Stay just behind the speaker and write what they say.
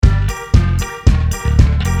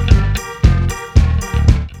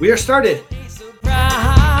We are started.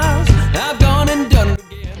 I've gone and done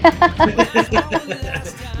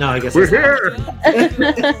No, I guess We're here.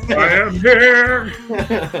 I am here.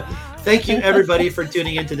 Thank you, everybody, for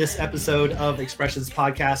tuning into this episode of Expressions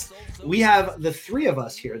Podcast. We have the three of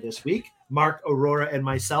us here this week, Mark, Aurora, and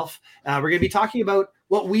myself. We're going to be talking about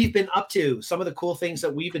what we've been up to, some of the cool things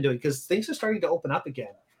that we've been doing, because things are starting to open up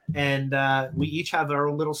again. And we each have our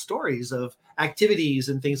own little stories of activities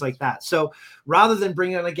and things like that. So rather than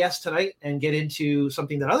bring on a guest tonight and get into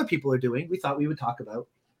something that other people are doing, we thought we would talk about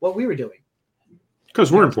what we were doing.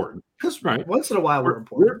 Because we're important. Because Right. once in a while we're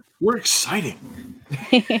important. We're exciting.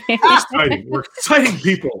 Exciting. We're exciting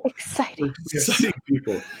people. Exciting. We're exciting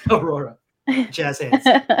people. Aurora. Jazz hands.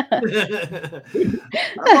 Well,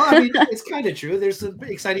 I mean, it's kind of true. There's some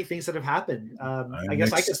exciting things that have happened. I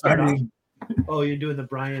guess I could start off. Oh, you're doing the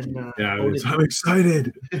Brian. I'm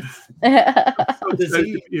excited. I'm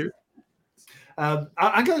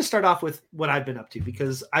going to start off with what I've been up to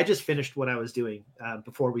because I just finished what I was doing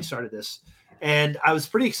before we started this. And I was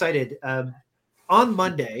pretty excited. On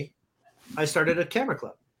Monday, I started a camera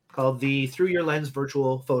club called the Through Your Lens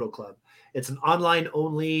Virtual Photo Club. It's an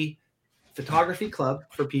online-only photography club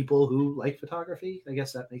for people who like photography. I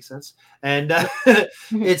guess that makes sense. And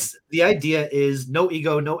it's the idea is no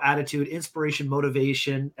ego, no attitude, inspiration,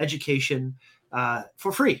 motivation, education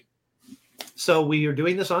for free. So we are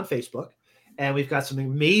doing this on Facebook, and we've got some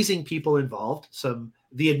amazing people involved.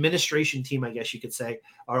 The administration team, I guess you could say,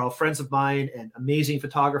 are all friends of mine and amazing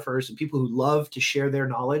photographers and people who love to share their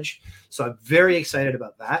knowledge. So I'm very excited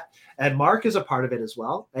about that. And Mark is a part of it as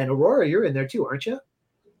well. And Aurora, you're in there too, aren't you?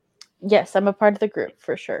 Yes, I'm a part of the group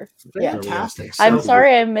for sure. Fantastic. I'm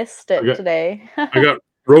sorry I missed it today. I got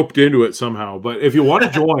roped into it somehow. But if you want to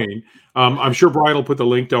join, I'm sure Brian will put the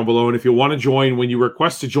link down below. And if you want to join, when you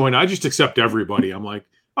request to join, I just accept everybody. I'm like,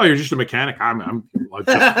 oh, you're just a mechanic. I'm like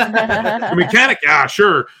just a mechanic. Yeah,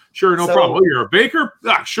 sure, no problem. Oh, you're a baker.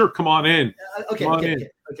 Ah, sure, come on in. Okay.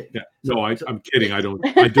 Yeah. No, I'm kidding. I don't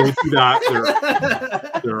do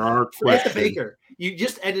that. There are questions. The baker. You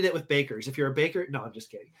just ended it with bakers. If you're a baker, no, I'm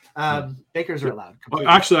just kidding. Bakers are allowed. Well,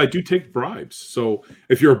 actually, I do take bribes. So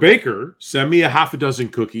if you're a baker, send me a half a dozen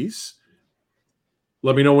cookies.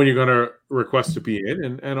 Let me know when you're going to request to be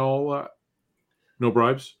in, and I'll. No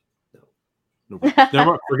bribes. No,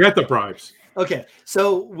 never forget the bribes. Okay,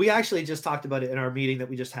 so we actually just talked about it in our meeting that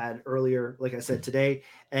we just had earlier, like I said, today.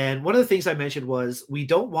 And one of the things I mentioned was we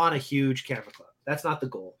don't want a huge camera club. That's not the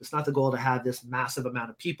goal. It's not the goal to have this massive amount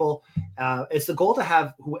of people. It's the goal to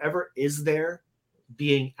have whoever is there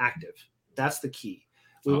being active. That's the key.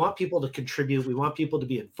 We want people to contribute. We want people to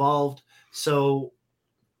be involved. So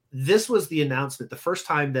this was the announcement, the first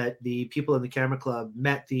time that the people in the camera club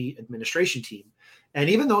met the administration team. And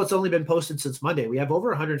even though it's only been posted since Monday, we have over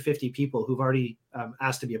 150 people who've already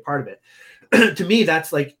asked to be a part of it. To me,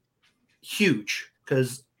 that's like huge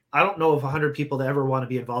because I don't know of 100 people that ever want to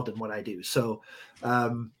be involved in what I do. So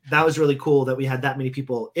that was really cool that we had that many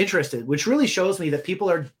people interested, which really shows me that people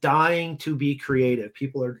are dying to be creative.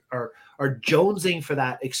 People are jonesing for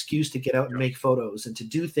that excuse to get out and make photos and to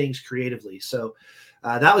do things creatively. So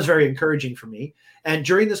that was very encouraging for me. And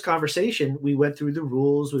during this conversation, we went through the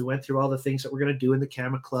rules. We went through all the things that we're going to do in the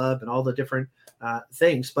camera club and all the different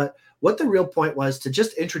things. But what the real point was to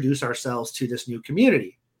just introduce ourselves to this new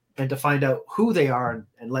community and to find out who they are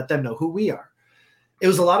and let them know who we are. It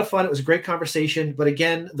was a lot of fun. It was a great conversation. But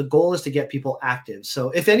again, the goal is to get people active. So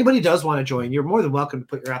if anybody does want to join, you're more than welcome to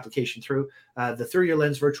put your application through the Through Your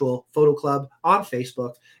Lens Virtual Photo Club on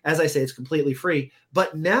Facebook. As I say, it's completely free.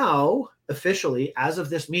 But now, officially, as of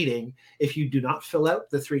this meeting, if you do not fill out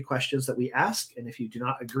the 3 questions that we ask, and if you do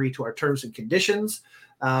not agree to our terms and conditions,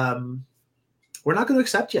 we're not going to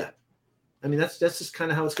accept you. I mean, that's just kind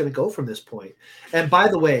of how it's going to go from this point. And by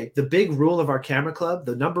the way, the big rule of our camera club,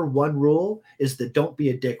 the number 1 rule is the don't be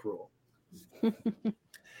a dick rule.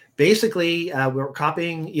 Basically, we're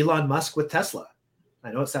copying Elon Musk with Tesla.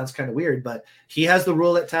 I know it sounds kind of weird, but he has the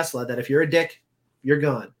rule at Tesla that if you're a dick, you're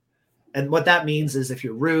gone. And what that means is if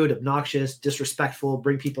you're rude, obnoxious, disrespectful,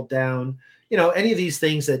 bring people down, any of these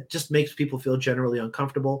things that just makes people feel generally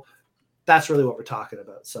uncomfortable, that's really what we're talking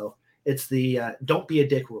about. So it's the don't be a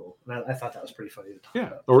dick rule. And I thought that was pretty funny to talk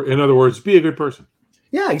about. Or in other words, be a good person.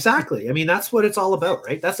 Yeah, exactly. I mean, that's what it's all about,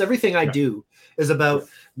 right? That's everything I do is about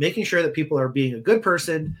making sure that people are being a good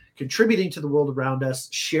person, contributing to the world around us,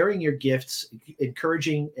 sharing your gifts,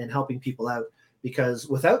 encouraging and helping people out. Because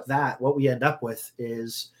without that, what we end up with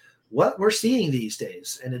is what we're seeing these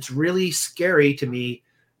days. And it's really scary to me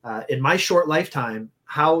in my short lifetime,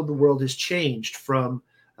 how the world has changed from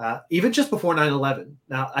even just before 9/11.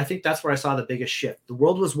 Now, I think that's where I saw the biggest shift. The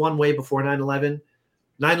world was one way before 9/11.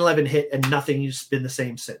 9/11 hit and nothing's been the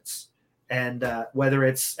same since. And whether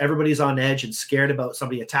it's everybody's on edge and scared about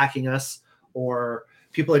somebody attacking us, or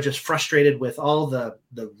people are just frustrated with all the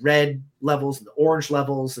red levels and the orange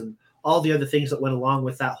levels and all the other things that went along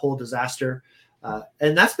with that whole disaster.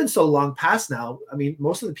 And that's been so long past now. I mean,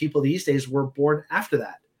 most of the people these days were born after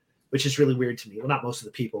that, which is really weird to me. Well, not most of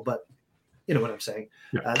the people, but you know what I'm saying.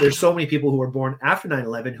 Yeah. There's so many people who were born after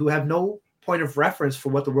 9/11 who have no point of reference for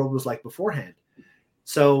what the world was like beforehand.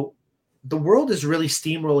 So the world is really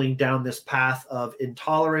steamrolling down this path of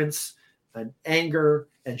intolerance and anger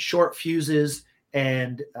and short fuses.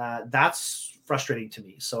 And that's frustrating to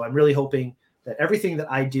me. So I'm really hoping that everything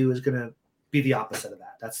that I do is going to be the opposite of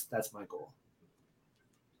that. That's my goal.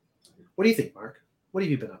 What do you think, Mark? What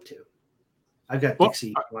have you been up to? I've got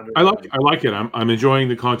Dixie. I like it. I'm enjoying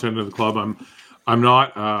the content of the club. I'm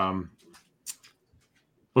not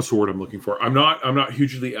what's the word I'm looking for? I'm not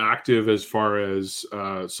hugely active as far as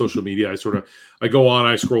social media. I go on,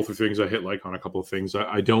 I scroll through things, I hit like on a couple of things.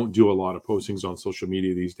 I don't do a lot of postings on social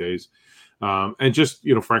media these days. And just,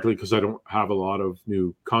 frankly, because I don't have a lot of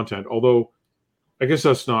new content, although I guess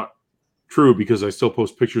that's not true because I still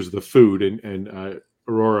post pictures of the food and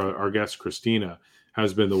Aurora, our guest, Christina,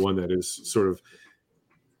 has been the one that has sort of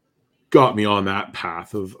got me on that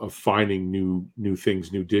path of finding new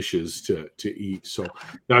things, new dishes to eat. So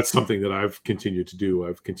that's something that I've continued to do.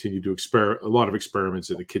 I've continued to a lot of experiments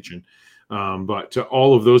in the kitchen. But to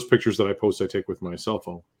all of those pictures that I post, I take with my cell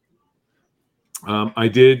phone. I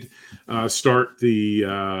did start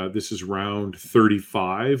this is round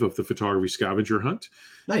 35 of the photography scavenger hunt.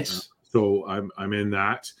 Nice. So I'm in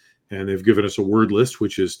that, and they've given us a word list,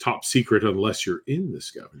 which is top secret unless you're in the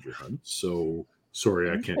scavenger hunt. So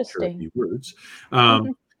sorry, I can't share any words.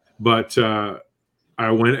 But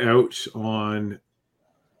I went out on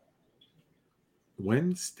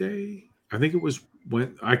Wednesday. I think it was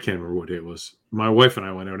I can't remember what day it was. My wife and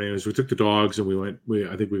I went out anyways. We took the dogs and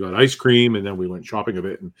I think we got ice cream, and then we went shopping a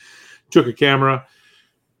bit and took a camera.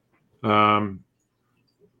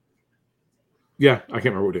 Yeah, I can't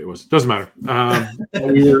remember what day it was. Doesn't matter.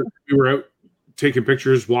 We were out taking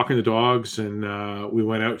pictures, walking the dogs, and we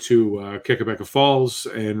went out to Kekabeka Falls.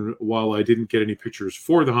 And while I didn't get any pictures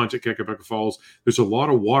for the hunt at Kekabeka Falls, there's a lot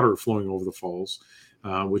of water flowing over the falls,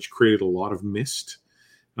 which created a lot of mist.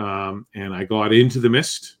 And I got into the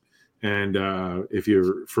mist. And if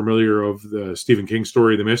you're familiar of the Stephen King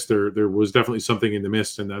story, The Mist, there was definitely something in the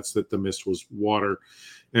mist, and that's that the mist was water.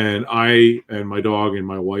 And I and my dog and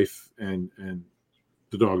my wife and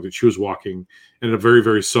the dog that she was walking, and a very,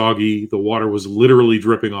 very soggy, the water was literally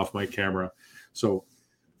dripping off my camera. So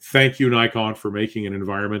thank you, Nikon, for making an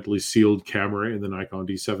environmentally sealed camera in the Nikon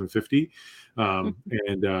D750.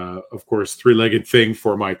 And of course, 3-legged thing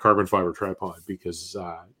for my carbon fiber tripod, because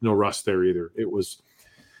no rust there either. There was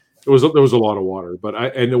a lot of water,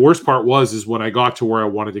 and the worst part is when I got to where I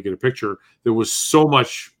wanted to get a picture, there was so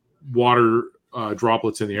much water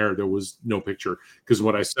droplets in the air, there was no picture, because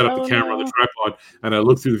when I set up the camera on the tripod and I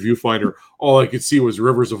looked through the viewfinder, all I could see was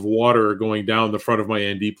rivers of water going down the front of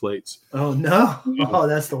my ND plates. Oh no! Oh,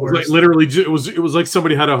 that's the worst. Like, literally, it was like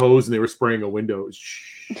somebody had a hose and they were spraying a window.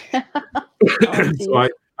 So I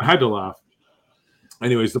had to laugh.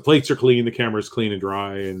 Anyways, the plates are clean, the camera's clean and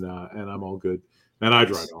dry, and I'm all good. And I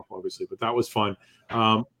dried off, obviously, but that was fun.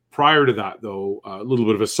 Prior to that, though, a little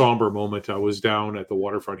bit of a somber moment. I was down at the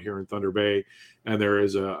waterfront here in Thunder Bay, and there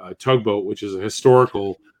is a tugboat, which is a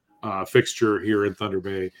historical fixture here in Thunder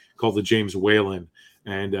Bay, called the James Whalen,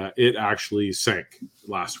 and it actually sank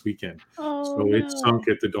last weekend. It sunk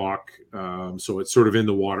at the dock, so it's sort of in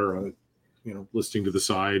the water, listing to the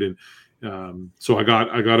side, and so I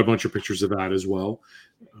got a bunch of pictures of that as well,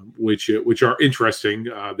 which are interesting.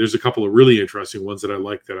 There's a couple of really interesting ones that I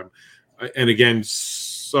like and again,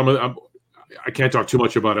 some of them, I can't talk too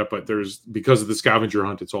much about it, but because of the scavenger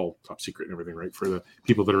hunt, it's all top secret and everything, right? For the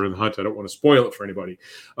people that are in the hunt, I don't want to spoil it for anybody,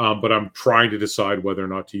 but I'm trying to decide whether or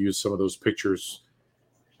not to use some of those pictures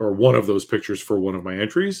or one of those pictures for one of my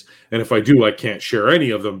entries. And if I do, I can't share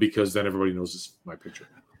any of them because then everybody knows it's my picture.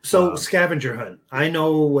 So scavenger hunt, I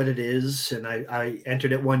know what it is, and I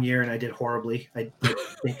entered it one year and I did horribly. I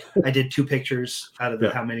think I did 2 pictures out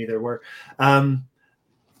of how many there were.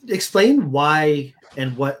 Explain why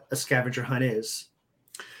and what a scavenger hunt is.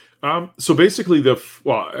 So basically,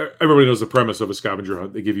 everybody knows the premise of a scavenger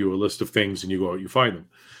hunt. They give you a list of things and you go out, you find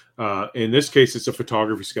them. In this case, it's a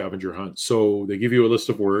photography scavenger hunt. So they give you a list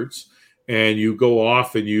of words and you go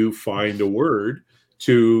off and you find a word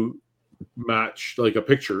to match, like a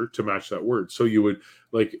picture to match that word. So you would,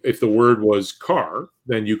 like, if the word was car,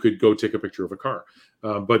 then you could go take a picture of a car.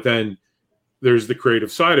 But then there's the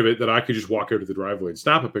creative side of it that I could just walk out of the driveway and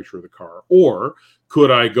snap a picture of the car. Or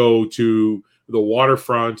could I go to the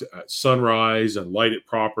waterfront at sunrise and light it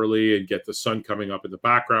properly and get the sun coming up in the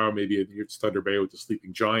background? Maybe it's Thunder Bay with the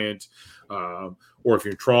sleeping giant. Or if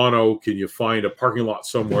you're in Toronto, can you find a parking lot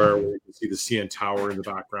somewhere where you can see the CN Tower in the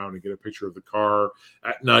background and get a picture of the car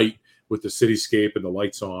at night with the cityscape and the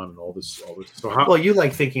lights on and all this. So well, you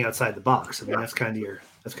like thinking outside the box. I mean, that's kind of your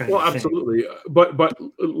well, absolutely. But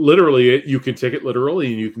literally, you can take it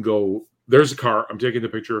literally, and you can go, there's a car, I'm taking the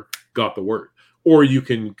picture, got the word. Or you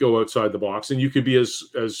can go outside the box, and you can be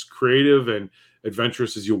as creative and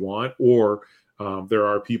adventurous as you want. Or there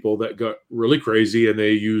are people that got really crazy, and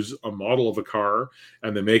they use a model of a car,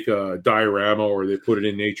 and they make a diorama, or they put it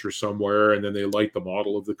in nature somewhere, and then they light the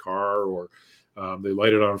model of the car, or they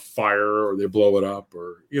light it on fire, or they blow it up,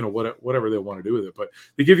 or whatever they want to do with it. But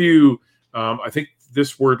they give you, I think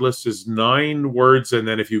this word list is 9 words, and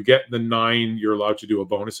then if you get the 9, you're allowed to do a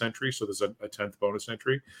bonus entry. So there's a 10th bonus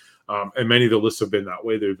entry, and many of the lists have been that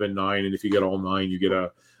way. They've been 9, and if you get all 9, you get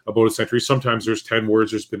a bonus entry. Sometimes there's 10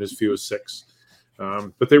 words. There's been as few as 6.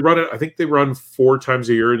 But they run it. I think they run 4 times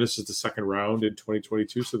a year, and this is the second round in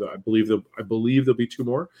 2022. So that I believe there'll be 2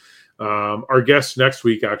 more. Our guest next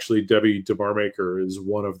week, actually, Debbie DeBarmaker, is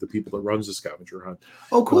one of the people that runs the scavenger hunt.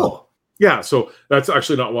 Oh, cool. Yeah, so that's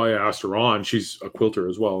actually not why I asked her on. She's a quilter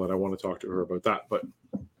as well, and I want to talk to her about that.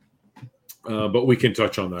 But we can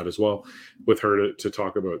touch on that as well with her to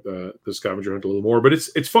talk about the scavenger hunt a little more. But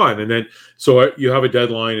it's fun. And then so you have a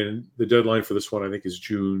deadline, and the deadline for this one I think is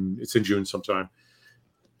June. It's in June sometime,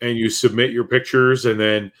 and you submit your pictures, and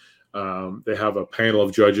then they have a panel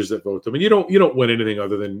of judges that vote them. And you don't win anything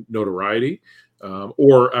other than notoriety,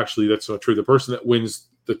 or actually that's not true. The person that wins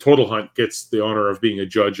the total hunt gets the honor of being a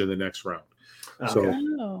judge in the next round. Okay.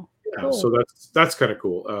 Oh, cool. So that's kind of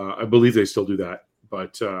cool. I believe they still do that,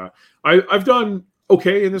 but I've done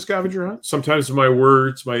okay in the scavenger hunt. Sometimes my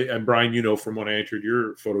words, and Brian, from when I entered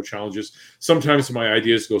your photo challenges, sometimes my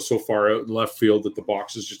ideas go so far out in left field that the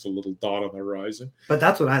box is just a little dot on the horizon. But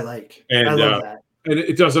that's what I like. And I love that. And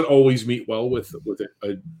it doesn't always meet well with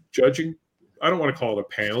a judging. I don't want to call it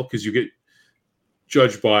a panel, because you get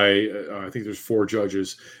judged by I think there's 4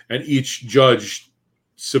 judges, and each judge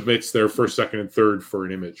submits their first, second, and third for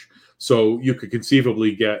an image. So you could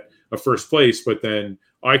conceivably get a first place, but then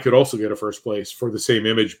I could also get a first place for the same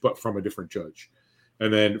image, but from a different judge.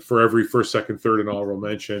 And then for every first, second, third, and honorable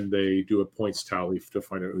mention, they do a points tally to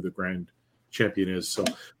find out who the grand champion is. So,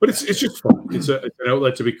 but it's just fun. It's an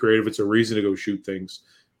outlet to be creative. It's a reason to go shoot things,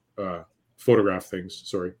 photograph things.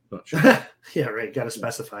 Sorry, not shoot. Yeah, right. Got to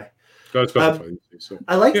specify. So.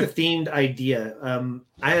 I like the themed idea.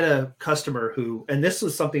 I had a customer who, and this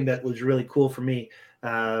was something that was really cool for me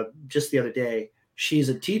just the other day. She's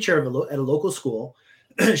a teacher at a local school.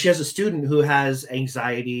 She has a student who has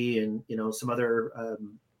anxiety and some other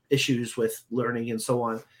issues with learning and so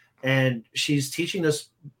on. And she's teaching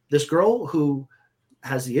this girl who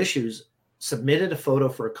has the issues submitted a photo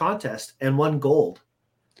for a contest and won gold.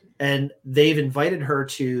 And they've invited her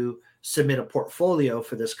to submit a portfolio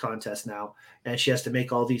for this contest now, and she has to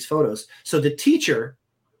make all these photos. So the teacher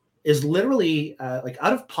is literally like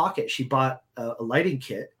out of pocket. She bought a lighting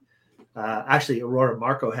kit. Actually, Aurora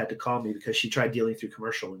Marco had to call me because she tried dealing through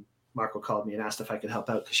commercial, and Marco called me and asked if I could help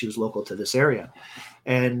out because she was local to this area.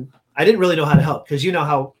 And I didn't really know how to help, because you know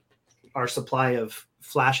how our supply of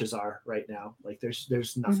flashes are right now. Like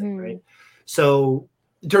there's nothing, right? So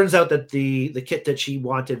it turns out that the kit that she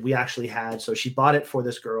wanted, we actually had. So she bought it for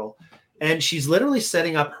this girl, and she's literally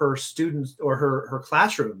setting up her students or her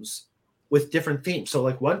classrooms with different themes. So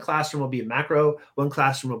like one classroom will be a macro, one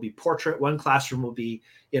classroom will be portrait, one classroom will be,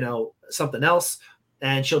 something else.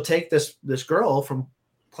 And she'll take this girl from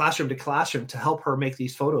classroom to classroom to help her make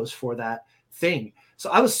these photos for that thing. So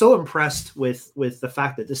I was so impressed with the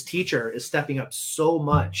fact that this teacher is stepping up so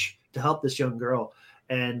much to help this young girl.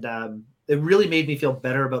 And it really made me feel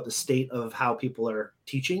better about the state of how people are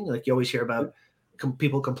teaching. Like you always hear about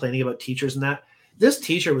people complaining about teachers and that. This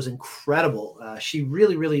teacher was incredible. She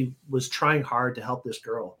really, really was trying hard to help this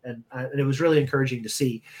girl. And it was really encouraging to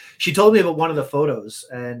see. She told me about one of the photos,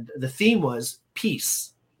 and the theme was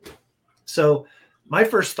peace. So my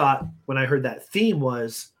first thought when I heard that theme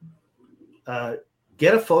was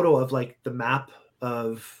get a photo of like the map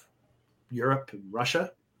of Europe and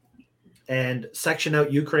Russia and section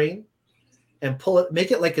out Ukraine and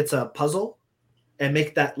make it like it's a puzzle, and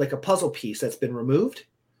make that like a puzzle piece that's been removed.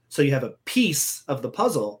 So you have a piece of the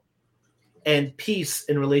puzzle and piece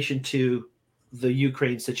in relation to the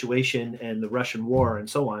Ukraine situation and the Russian war and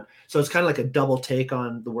so on. So it's kind of like a double take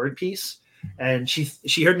on the word piece. And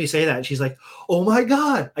she heard me say that, and she's like, "Oh my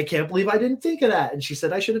God, I can't believe I didn't think of that." And she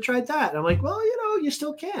said I should have tried that. And I'm like, well, you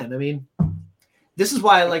still can. I mean, this is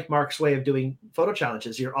why I like Mark's way of doing photo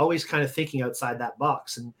challenges. You're always kind of thinking outside that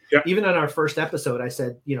box. And even on our first episode, I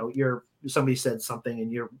said, somebody said something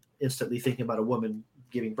and you're instantly thinking about a woman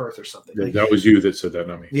giving birth or something. Yeah, that was you that said that,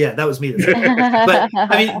 not me. Yeah, that was me. But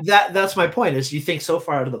I mean, that's my point, is you think so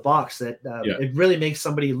far out of the box that it really makes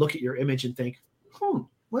somebody look at your image and think,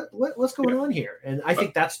 what's going on here? And I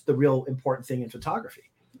think that's the real important thing in photography.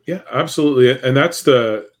 Yeah, absolutely. And that's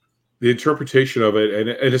the interpretation of it.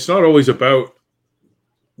 And it's not always about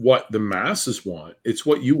what the masses want. It's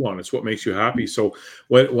what you want. It's what makes you happy. So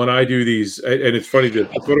when I do these, and it's funny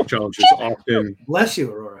that the photo challenge is often, bless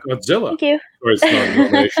you, Aurora, Godzilla. Thank you. Or it's not a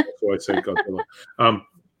nomination, so I'd say Godzilla.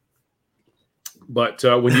 But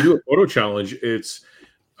when you do a photo challenge, it's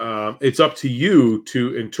up to you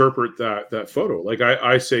to interpret that photo. Like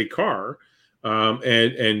I say car,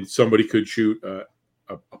 and somebody could shoot a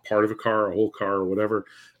part of a car, a whole car, or whatever.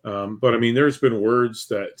 But I mean, there's been words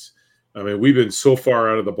that, I mean, we've been so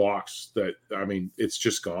far out of the box that, I mean, it's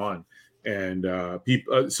just gone. And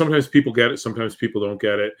sometimes people get it, sometimes people don't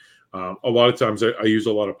get it. A lot of times I use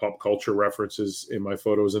a lot of pop culture references in my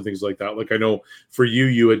photos and things like that. Like I know for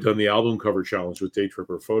you had done the album cover challenge with Day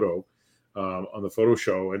Tripper Photo on the photo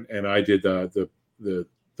show, and I did the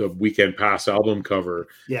Weekend Pass album cover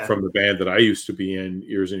from the band that I used to be in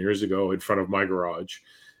years and years ago in front of my garage.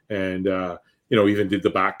 And even did the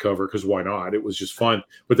back cover because why not? It was just fun.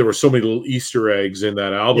 But there were so many little Easter eggs in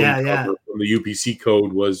that album cover. From the UPC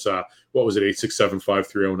code was what was it,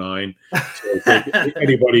 8675309. So I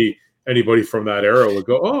think anybody from that era would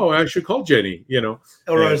go, "Oh, I should call Jenny."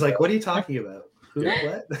 Or I was like, "What are you talking about?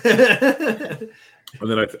 What?" And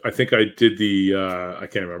then I think I did the I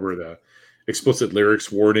can't remember, the explicit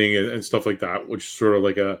lyrics warning and stuff like that, which is sort of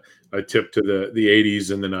like a tip to the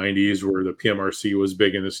 80s and the 90s where the PMRC was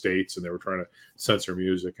big in the States and they were trying to censor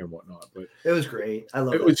music and whatnot. But it was great. I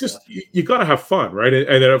love it. It was just, you got to have fun, right?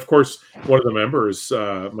 And then, of course, one of the members,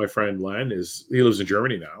 my friend Len, he lives in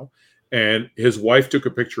Germany now. And his wife took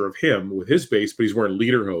a picture of him with his bass, but he's wearing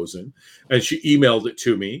lederhosen. And she emailed it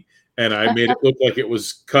to me. And I made it look like it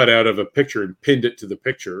was cut out of a picture and pinned it to the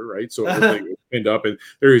picture, right? So it looked like it was pinned up, and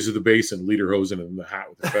there is the bass and lederhosen and the hat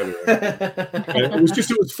with the feather. And it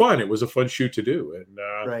was fun. It was a fun shoot to do, and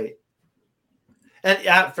right. And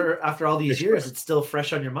after all these years, it's still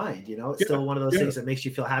fresh on your mind. It's still one of those things that makes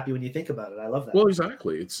you feel happy when you think about it. I love that. Well,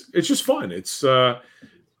 exactly. It's just fun. It's and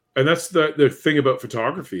that's the thing about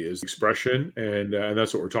photography is expression, and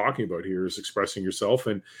that's what we're talking about here is expressing yourself,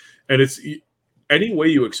 and it's. Any way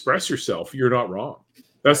you express yourself, you're not wrong.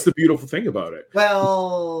 That's the beautiful thing about it.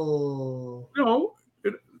 Well, no.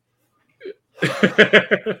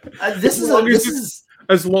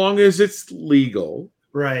 As long as it's legal,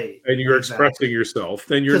 right? And you're expressing yourself,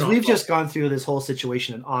 then you're. Because we've just gone through this whole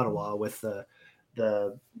situation in Ottawa with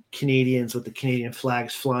the Canadians with the Canadian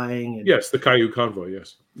flags flying. And, yes, the Caillou convoy.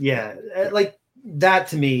 Yes. Yeah, like. That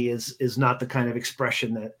to me is not the kind of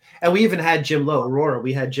expression that. And we even had Jim Lowe, Aurora.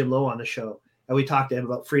 We had Jim Lowe on the show. And we talked to him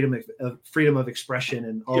about freedom of expression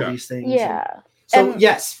and all these things. Yeah.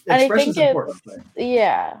 Yes, expression is important.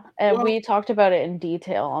 And we talked about it in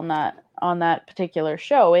detail on that particular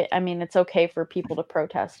show. It's okay for people to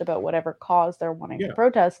protest about whatever cause they're wanting to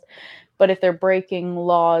protest, but if they're breaking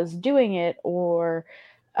laws doing it or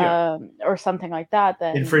something like that,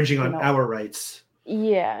 then infringing on our rights.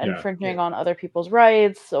 Infringing on other people's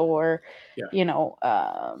rights or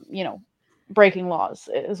breaking laws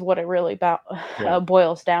is what it really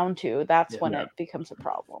boils down to. That's when it becomes a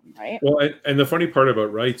problem, right? Well, and the funny part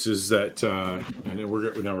about rights is that, and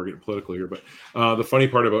we're getting political here, but the funny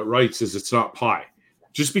part about rights is it's not pie.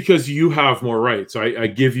 Just because you have more rights, I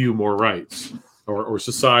give you more rights, or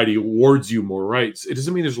society awards you more rights, it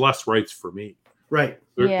doesn't mean there's less rights for me. Right.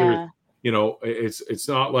 It's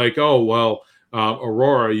not like, oh, well,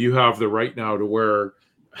 Aurora, you have the right now to wear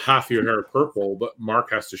half your hair purple, but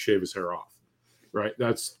Mark has to shave his hair off. Right.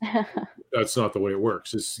 That's not the way it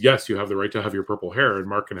works. Yes, you have the right to have your purple hair, and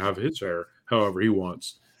Mark can have his hair however he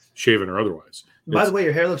wants, shaven or otherwise. By the way,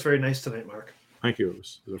 your hair looks very nice tonight, Mark. Thank you. It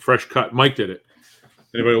was a fresh cut. Mike did it.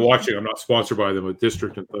 Anybody watching, I'm not sponsored by them, but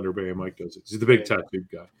District and Thunder Bay, and Mike does it. He's the big tattooed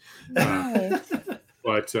guy.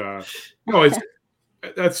 But no,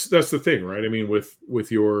 that's the thing, right? I mean,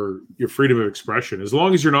 with your freedom of expression, as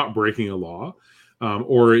long as you're not breaking a law,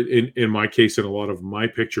 or in my case, in a lot of my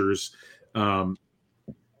pictures.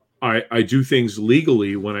 I do things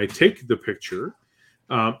legally when I take the picture,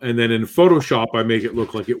 and then in Photoshop I make it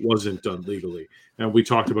look like it wasn't done legally. And we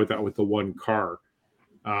talked about that with the one car,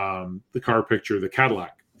 the car picture, the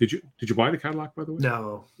Cadillac Did you buy the Cadillac, by the way?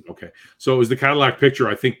 No. Okay. So it was the Cadillac picture.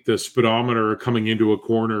 I think the speedometer coming into a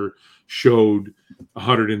corner showed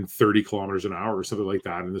 130 kilometers an hour or something like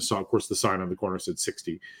that. And of course, the sign on the corner said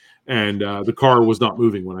 60. And the car was not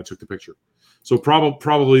moving when I took the picture. So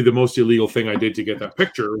probably the most illegal thing I did to get that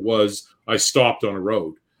picture was I stopped on a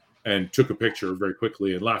road and took a picture very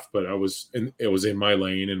quickly and left. But it was in my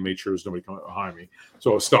lane and made sure there was nobody coming behind me.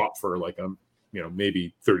 So I stopped for like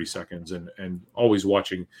maybe 30 seconds and always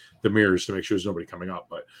watching the mirrors to make sure there's nobody coming up.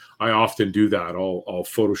 But I often do that. I'll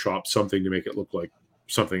Photoshop something to make it look like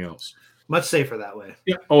something else. Much safer that way.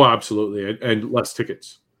 Yeah. Oh, absolutely. And less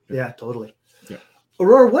tickets. Yeah, totally. Yeah.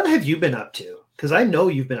 Aurora, what have you been up to? Because I know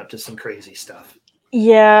you've been up to some crazy stuff.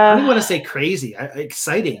 Yeah. I don't want to say crazy.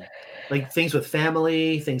 Exciting. Like things with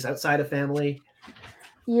family, things outside of family.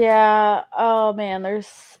 Yeah. Oh man,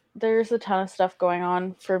 there's a ton of stuff going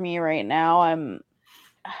on for me right now.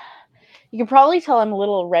 You can probably tell I'm a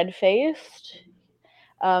little red-faced.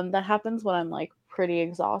 That happens when I'm like pretty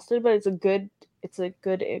exhausted, but it's a good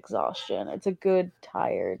exhaustion. It's a good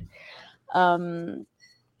tired. The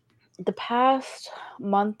past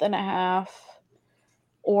month and a half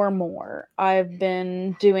or more, I've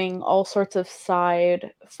been doing all sorts of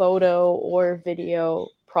side photo or video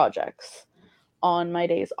projects on my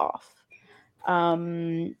days off.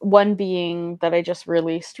 One being that I just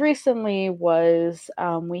released recently was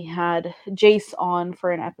we had Jace on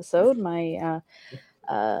for an episode, my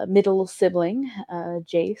middle sibling,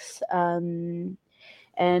 Jace.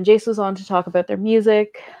 And Jace was on to talk about their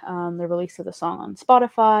music, the release of the song on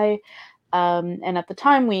Spotify. And at the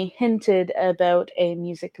time, we hinted about a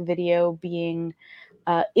music video being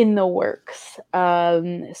in the works.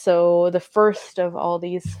 So the first of all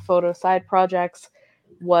these photo side projects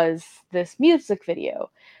was this music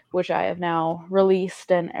video, which I have now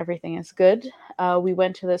released and everything is good. We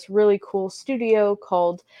went to this really cool studio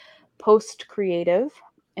called Post Creative,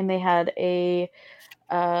 and they had a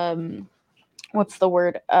what's the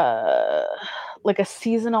word? Like a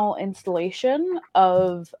seasonal installation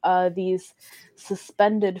of these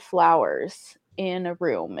suspended flowers in a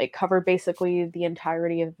room. It covered basically the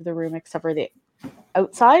entirety of the room except for the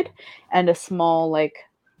outside and a small like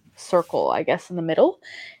circle, I guess, in the middle.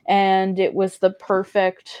 And it was the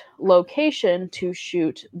perfect location to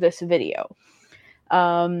shoot this video.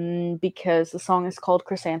 Because the song is called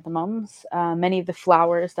Chrysanthemums. Many of the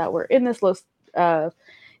flowers that were in this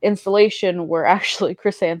installation were actually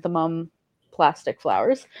chrysanthemum plastic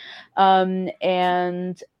flowers.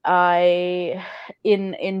 And I,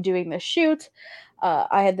 in doing this shoot,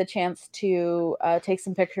 I had the chance to take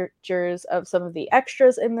some pictures of some of the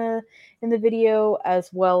extras in the video,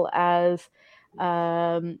 as well as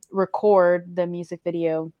record the music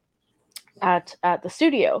video at the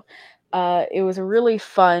studio. It was a really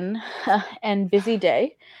fun and busy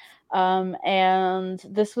day. And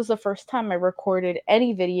this was the first time I recorded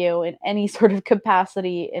any video in any sort of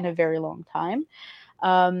capacity in a very long time.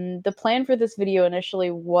 The plan for this video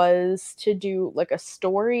initially was to do like a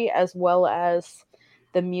story as well as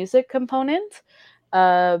the music component.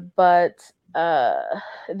 But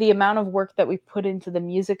the amount of work that we put into the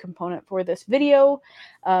music component for this video,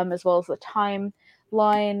 as well as the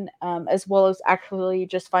timeline, as well as actually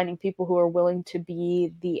just finding people who are willing to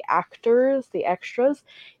be the actors, the extras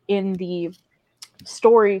in the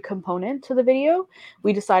story component to the video,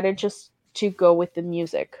 we decided just to go with the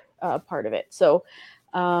music part of it. So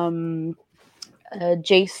Jace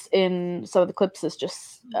in some of the clips is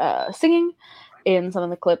just singing, in some of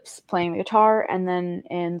the clips playing the guitar, and then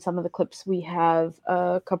in some of the clips we have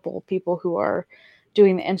a couple people who are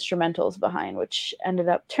doing the instrumentals behind, which ended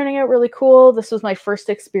up turning out really cool. This was my first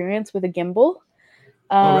experience with a gimbal.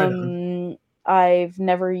 Right. I've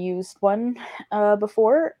never used one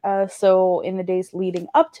before. So in the days leading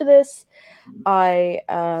up to this, I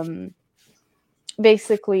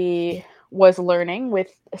basically was learning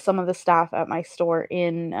with some of the staff at my store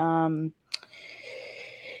in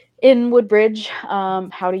Woodbridge,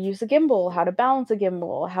 how to use a gimbal, how to balance a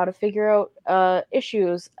gimbal, how to figure out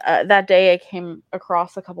issues. That day I came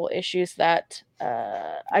across a couple issues that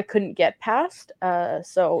I couldn't get past.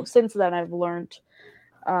 So since then I've learned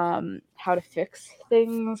how to fix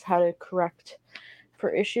things, how to correct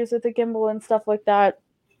for issues with the gimbal and stuff like that.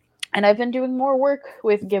 And I've been doing more work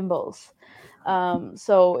with gimbals.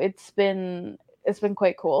 So it's been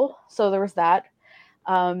quite cool. So there was that.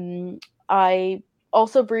 I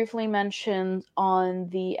also briefly mentioned on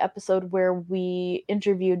the episode where we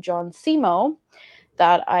interviewed John Simo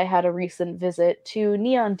that I had a recent visit to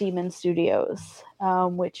Neon Demon Studios,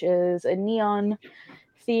 which is a neon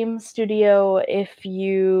theme studio. If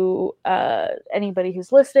you, anybody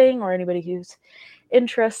who's listening or anybody who's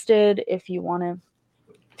interested, if you want to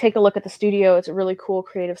take a look at the studio, it's a really cool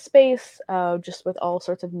creative space, just with all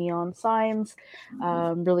sorts of neon signs,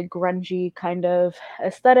 really grungy kind of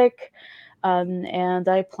aesthetic. And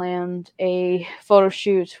I planned a photo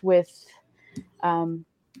shoot with,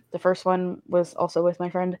 the first one was also with my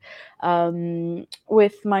friend,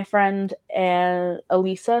 and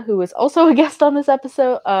Elisa, who was also a guest on this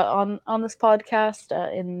episode, on this podcast,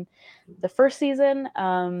 in the first season.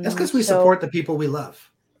 That's because we support the people we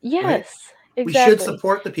love. Yes, right? exactly. We should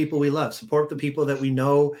support the people we love, support the people that we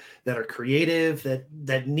know that are creative,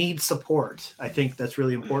 that need support. I think that's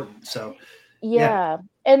really important. So yeah.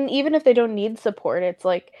 And even if they don't need support, it's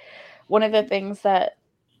like one of the things that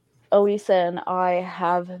Elisa and I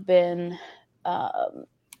have been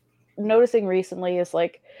noticing recently is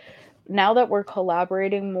like, now that we're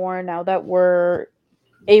collaborating more, now that we're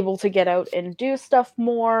able to get out and do stuff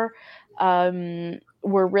more,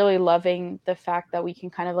 we're really loving the fact that we can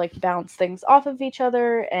kind of like bounce things off of each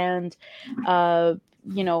other and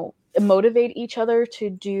motivate each other to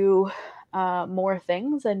do more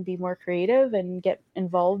things and be more creative and get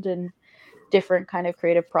involved in different kind of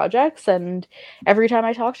creative projects. And every time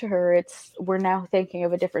I talk to her, we're now thinking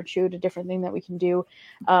of a different shoot, a different thing that we can do,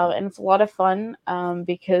 and it's a lot of fun,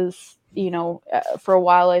 because for a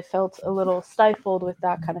while I felt a little stifled with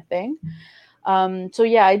that kind of thing. So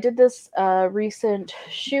yeah, I did this recent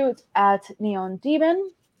shoot at Neon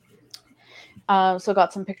Demon. So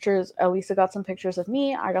got some pictures. Elisa got some pictures of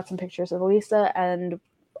me. I got some pictures of Elisa and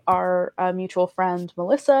our mutual friend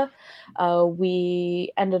Melissa.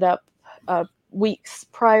 We ended up, weeks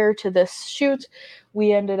prior to this shoot,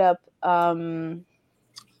 we ended up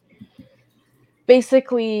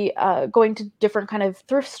basically going to different kind of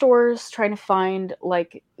thrift stores, trying to find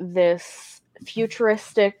like this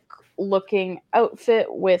futuristic looking outfit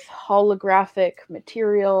with holographic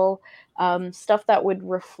material, stuff that would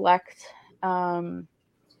reflect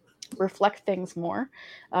things more,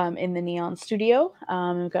 in the Neon studio.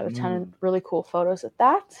 We've got a ton of really cool photos of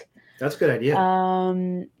that. That's a good idea.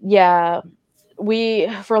 Yeah,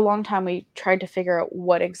 for a long time we tried to figure out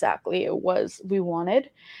what exactly it was we wanted.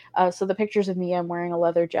 So the pictures of me, I'm wearing a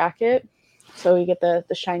leather jacket, so you get the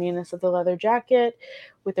shininess of the leather jacket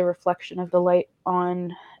with the reflection of the light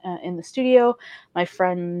on in the studio. My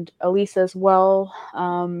friend Elisa as well,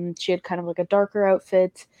 she had kind of like a darker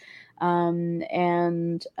outfit,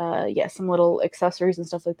 and some little accessories and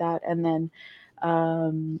stuff like that. And then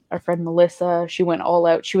our friend Melissa, she went all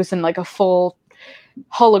out. She was in like a full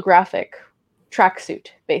holographic tracksuit,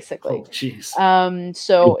 basically. Oh, jeez.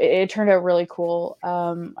 So it turned out really cool.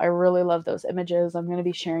 I really love those images. I'm going to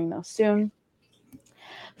be sharing those soon.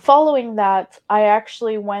 Following that, I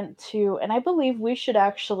actually went to, and I believe we should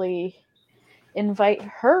actually invite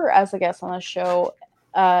her as a guest on the show,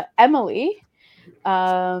 Emily.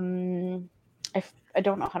 I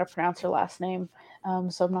don't know how to pronounce her last name,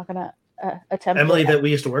 so I'm not going to attempt Emily that we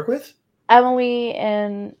used to work with? Emily,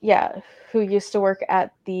 who used to work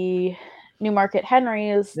at the Newmarket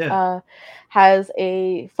Henry's, has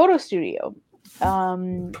a photo studio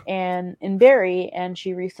and in Barrie, and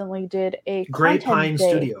she recently did a Grey content Pine day.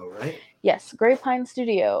 Studio, right? Yes, Grey Pine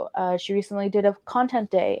Studio. She recently did a content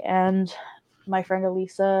day, and my friend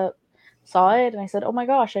Elisa saw it, and I said, oh my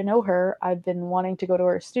gosh, I know her. I've been wanting to go to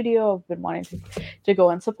her studio. I've been wanting to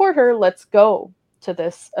go and support her. Let's go to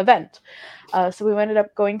this event. So we ended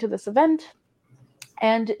up going to this event,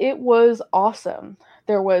 and it was awesome.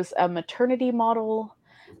 There was a maternity model.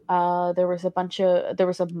 There was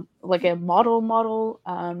a model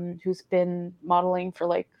who's been modeling for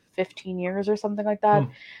like 15 years or something like that.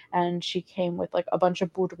 And she came with like a bunch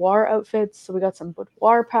of boudoir outfits. So we got some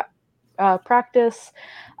boudoir practice.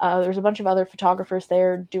 There's a bunch of other photographers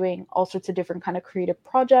there doing all sorts of different kind of creative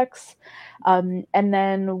projects. And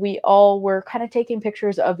then we all were kind of taking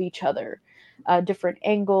pictures of each other, different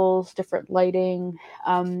angles, different lighting.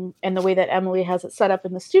 And the way that Emily has it set up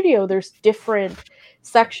in the studio, there's different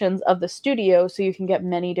sections of the studio, so you can get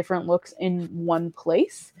many different looks in one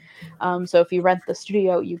place. So if you rent the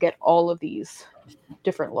studio, you get all of these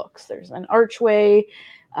different looks. There's an archway.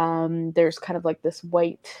 There's kind of like this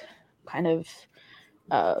white kind of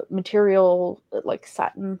material, like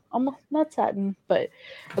satin, almost not satin, but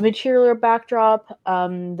a material backdrop.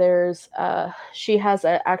 She has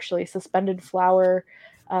a actually suspended flower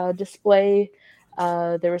display.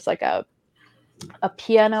 There was like a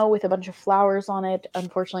piano with a bunch of flowers on it.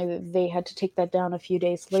 Unfortunately, they had to take that down a few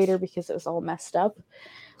days later because it was all messed up,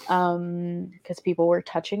 because people were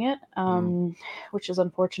touching it, which is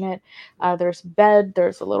unfortunate. There's a bed,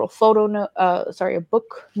 there's a little a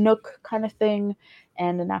book nook kind of thing,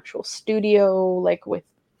 and an actual studio, like with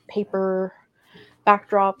paper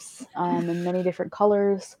backdrops in many different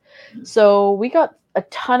colors. So we got a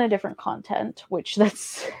ton of different content, which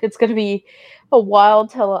it's going to be a while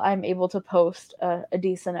till I'm able to post a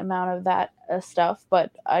decent amount of that stuff.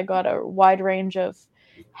 But I got a wide range of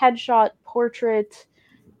headshot, portrait,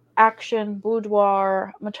 action,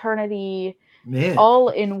 boudoir, maternity, Man, all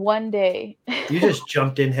in one day. you just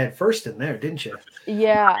jumped in head first in there, didn't you?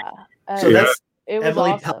 Yeah. So that's it was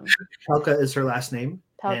Emily awesome. Pelka is her last name.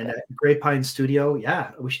 Pelka. And Great Pine Studio,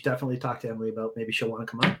 yeah, we should definitely talk to Emily about maybe she'll want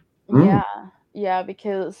to come on. Yeah,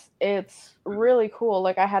 because it's really cool.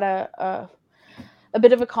 Like I had a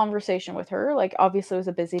bit of a conversation with her. Like obviously it was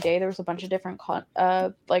a busy day. There was a bunch of different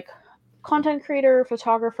content creator,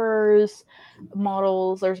 photographers,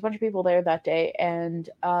 models. There's a bunch of people there that day, and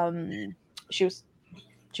she was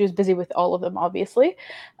busy with all of them, obviously.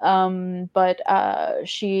 But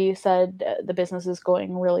she said the business is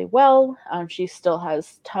going really well. She still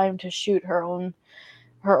has time to shoot her own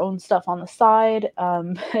stuff on the side.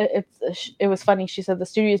 It was funny. She said the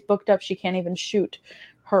studio is booked up. She can't even shoot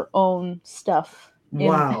her own stuff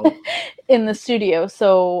in the studio.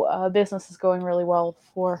 So business is going really well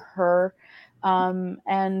for her.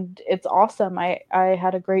 And it's awesome. I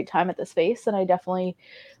had a great time at the space, and I definitely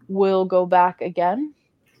will go back again.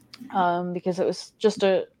 Because it was just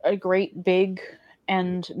a great big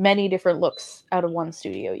and many different looks out of one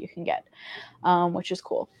studio you can get, which is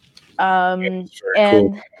cool. And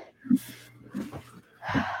cool.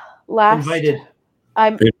 I'm invited.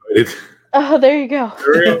 Oh, there you go.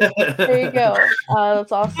 There you go.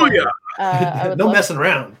 That's awesome. Oh, yeah. I would messing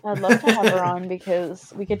around. I'd love to have her on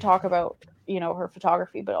because we could talk about her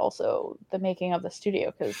photography, but also the making of the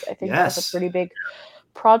studio, because I think that's a pretty big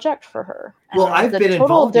project for her. Well, I've been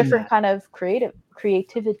involved different kind of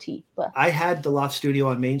creativity. But I had the Loft Studio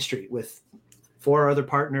on Main Street with 4 other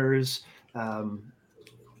partners.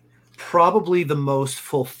 Probably the most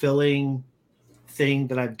fulfilling thing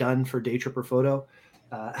that I've done for Day Tripper Photo.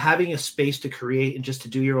 Having a space to create and just to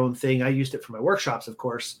do your own thing. I used it for my workshops, of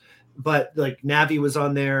course, but like Navi was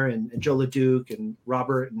on there, and Joe LeDuc and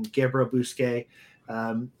Robert and Gabriel Bousquet.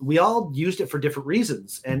 We all used it for different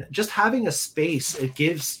reasons, and just having a space, it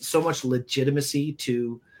gives so much legitimacy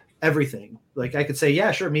to everything. Like I could say,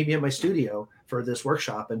 yeah, sure, meet me at my studio for this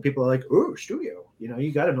workshop, and people are like, "Ooh, studio,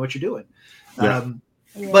 you got to know what you're doing." Yeah.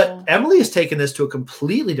 But Emily has taken this to a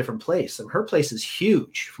completely different place, and her place is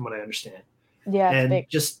huge, from what I understand. Yeah, and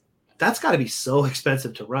just that's got to be so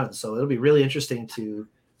expensive to run. So it'll be really interesting to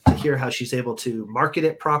hear how she's able to market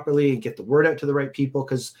it properly and get the word out to the right people,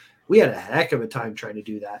 because we had a heck of a time trying to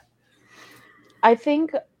do that. I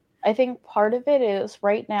think part of it is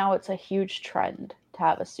right now it's a huge trend to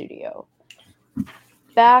have a studio.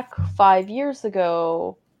 Back 5 years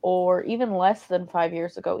ago, or even less than 5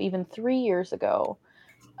 years ago, even 3 years ago,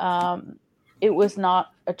 it was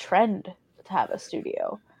not a trend to have a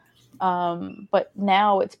studio. But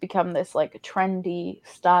now it's become this like trendy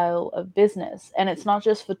style of business, and it's not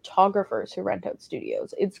just photographers who rent out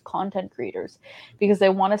studios, it's content creators, because they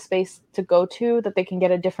want a space to go to that they can get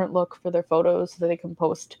a different look for their photos, so that they can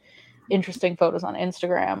post interesting photos on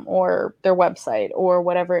Instagram or their website or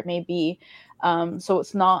whatever it may be. So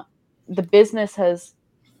it's not, the business has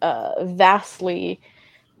vastly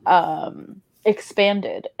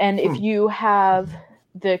expanded, and if you have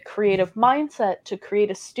the creative mindset to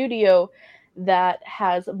create a studio that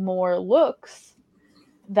has more looks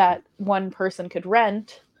that one person could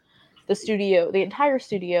rent the entire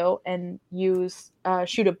studio, and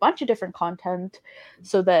shoot a bunch of different content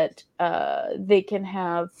so that they can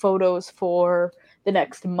have photos for the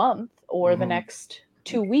next month or the next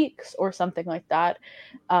 2 weeks or something like that,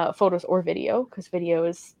 photos or video, because video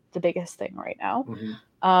is the biggest thing right now.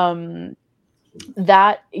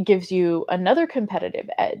 That gives you another competitive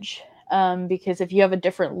edge, because if you have a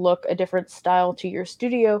different look, a different style to your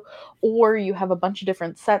studio, or you have a bunch of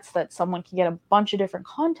different sets that someone can get a bunch of different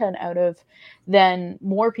content out of, then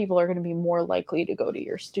more people are going to be more likely to go to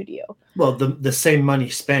your studio. Well, the same money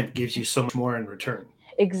spent gives you so much more in return.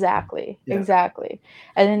 Exactly. And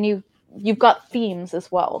then you've got themes as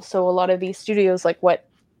well. So a lot of these studios, like what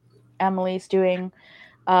Emily's doing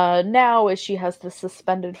now, is she has the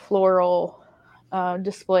suspended floral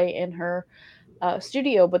display in her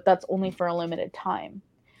studio, but that's only for a limited time.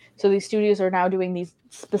 So these studios are now doing these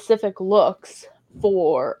specific looks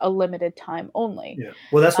for a limited time only. Yeah.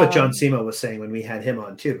 Well, that's what John Simo was saying when we had him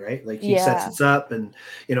on too, right? Like he sets it up, and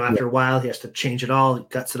after a while he has to change it all, he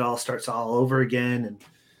guts it all, starts all over again, and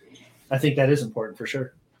I think that is important for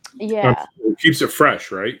sure. Yeah, it keeps it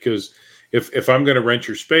fresh, right? Because if I'm going to rent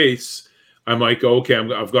your space, I might go, okay,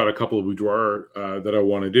 I've got a couple of boudoir that I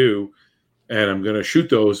want to do. and I'm going to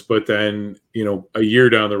shoot those. But then, a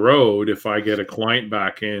year down the road, if I get a client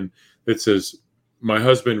back in that says, my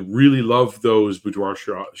husband really loved those boudoir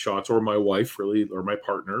shots, or my wife really, or my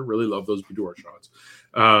partner really loved those boudoir shots.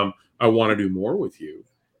 I want to do more with you.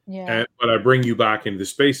 Yeah. But I bring you back into the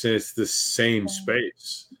space, and it's the same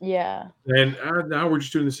space. Yeah. And now we're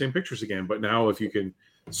just doing the same pictures again. But now if you can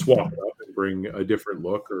swap it up and bring a different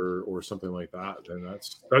look or something like that, then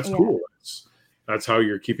that's cool. That's how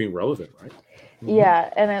you're keeping relevant, right?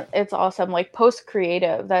 Yeah, and it's awesome. Like Post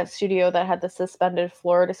Creative, that studio that had the suspended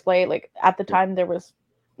floor display, like at the time there was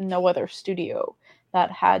no other studio that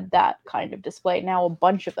had that kind of display. Now a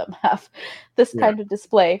bunch of them have this kind of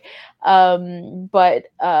display. But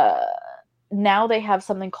now they have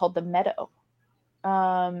something called the Meadow.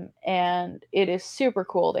 And it is super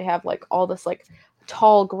cool. They have like all this like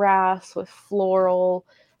tall grass with floral,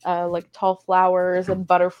 like tall flowers and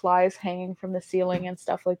butterflies hanging from the ceiling and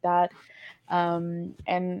stuff like that.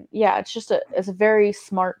 And yeah, it's just it's a very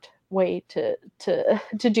smart way to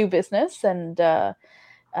do business, and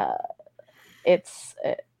it's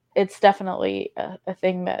definitely a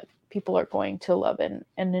thing that people are going to love and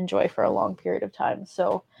enjoy for a long period of time.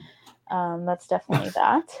 So that's definitely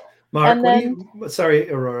that. Mark, sorry,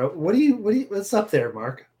 Aurora, what's up there,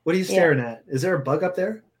 Mark? What are you staring at? Is there a bug up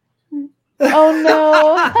there? Oh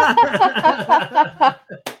no.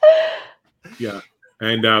 Yeah.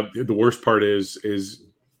 And the worst part is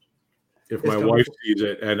if my wife sees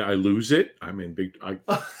it and I lose it, I'm in big. He's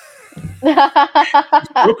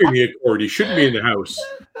broken the accord. He shouldn't be in the house.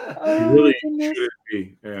 He really shouldn't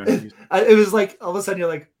be. Yeah. It was like all of a sudden you're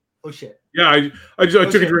like, oh shit. Yeah, I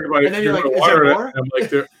took a drink of my and then you're like, is there more? And I'm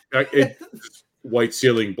like, white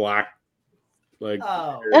ceiling, black. Like,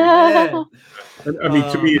 oh man. I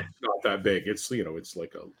mean, to me, it's not that big. It's it's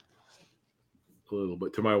like a little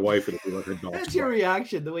bit. To my wife, it'll be like a dog. That's your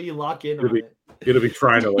reaction, the way you lock in on it. It'll be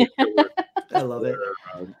trying to I love it.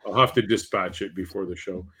 I'll have to dispatch it before the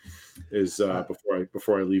show is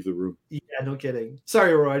before I leave the room. Yeah, no kidding.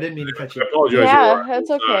 Sorry, Aurora, I didn't mean to cut you. I apologize. Yeah, Aurora. that's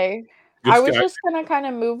okay. I was just gonna kind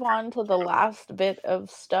of move on to the last bit of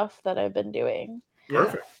stuff that I've been doing.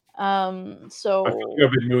 Perfect. So I think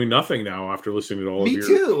I've been doing nothing now after listening to all of your. Me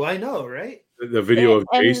too. I know, right? The video of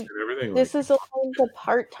Jason and everything. This is all the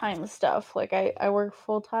part-time stuff. Like I work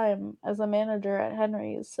full-time as a manager at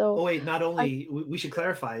Henry's. So oh wait, not only we should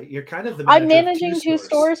clarify, you're kind of the I'm managing two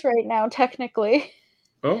stores right now, technically.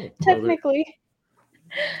 Oh, technically.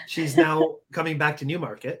 She's now coming back to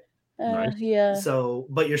Newmarket. Nice. Yeah. So,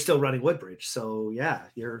 but you're still running Woodbridge. So yeah,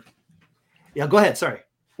 go ahead. Sorry.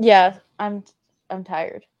 Yeah, I'm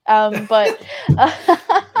tired. But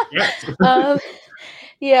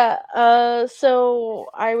so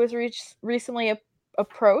I was recently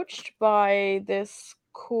approached by this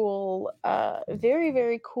cool, very,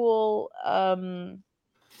 very cool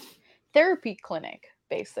therapy clinic,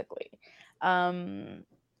 basically.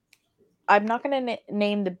 I'm not going to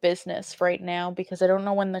name the business right now because I don't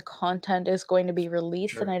know when the content is going to be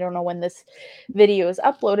released, and I don't know when this video is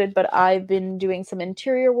uploaded, but I've been doing some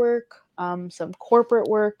interior work, some corporate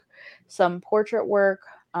work, some portrait work,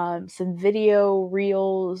 some video,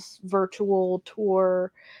 reels, virtual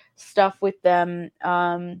tour stuff with them.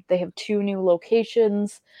 They have 2 new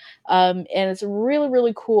locations, and it's a really,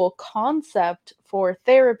 really cool concept for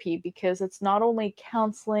therapy because it's not only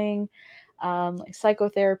counseling, like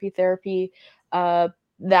psychotherapy, therapy,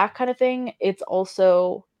 that kind of thing. It's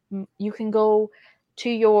also, you can go to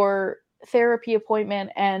your therapy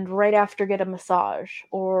appointment and right after get a massage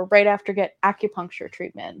or right after get acupuncture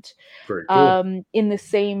treatment. Very cool. In the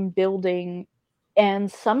same building,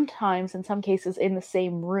 and sometimes in some cases in the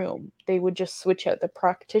same room. They would just switch out the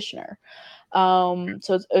practitioner. So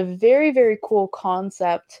it's a very, very cool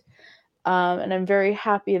concept, and I'm very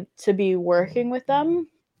happy to be working with them.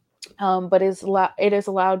 But it has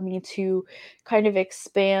allowed me to kind of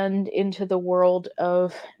expand into the world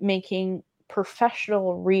of making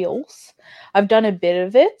professional reels. I've done a bit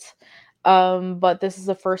of it, but this is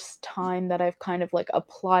the first time that I've kind of like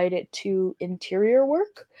applied it to interior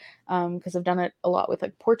work, because I've done it a lot with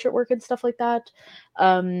like portrait work and stuff like that.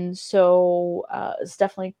 So it's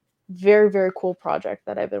definitely very, very cool project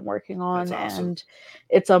that I've been working on. That's awesome. And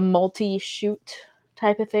it's a multi-shoot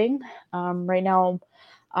type of thing. Right now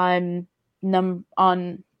I'm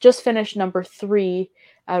just finished number 3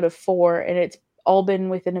 out of 4, and it's all been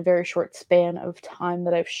within a very short span of time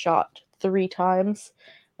that I've shot 3 times,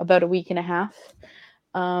 about a week and a half.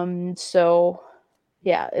 So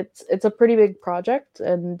yeah, it's a pretty big project,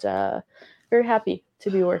 and very happy to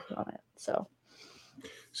be working on it. So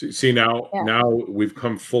see now we've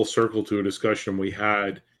come full circle to a discussion we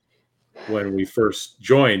had when we first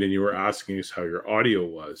joined, and you were asking us how your audio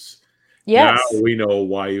was. Yes. Now we know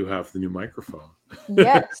why you have the new microphone.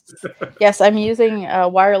 Yes. Yes, I'm using a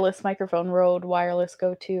wireless microphone, Rode Wireless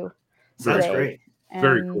Go 2. Sounds today. great.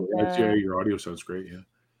 Very And, cool. Yeah, your audio sounds great. Yeah.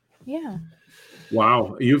 Yeah.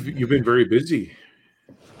 Wow, you've been very busy.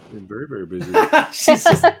 Been very, very busy.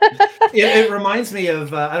 It reminds me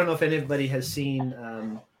of I don't know if anybody has seen.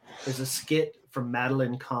 There's a skit from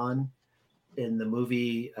Madeline Kahn in the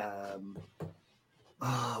movie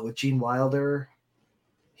with Gene Wilder.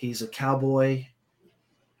 He's a cowboy.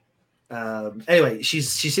 Anyway, she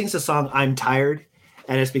sings the song "I'm Tired,"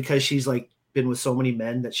 and it's because she's like been with so many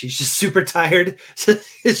men that she's just super tired. So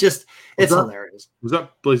it's hilarious. Was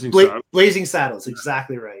that Blazing Saddles? Blazing Saddles,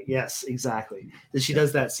 exactly right. Yes, exactly. She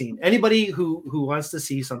does that scene. Anybody who wants to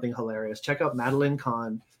see something hilarious, check out Madeline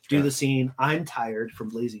Kahn. Do the scene "I'm Tired" from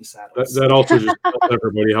Blazing Saddles. That also just tells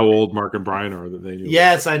everybody how old Mark and Brian are that they knew.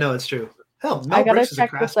 Yes, I know it's true. Hell, Mel I gotta Brooks check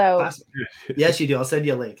is a this out. classic. Yes, you do. I'll send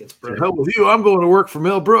you a link. It's brilliant. Hell with you. I'm going to work for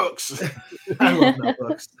Mel Brooks. I love Mel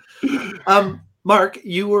Brooks. Mark,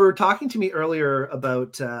 you were talking to me earlier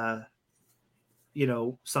about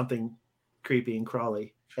something creepy and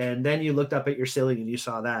crawly, and then you looked up at your ceiling and you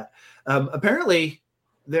saw that. Apparently,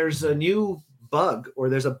 there's a new bug, or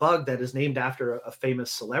there's a bug that is named after a famous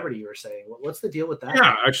celebrity. You were saying, what's the deal with that?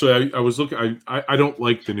 Yeah, actually, I was looking. I don't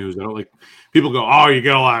like the news. I don't like people go, oh, you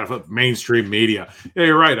get a lot of mainstream media. Yeah,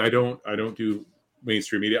 you're right. I don't do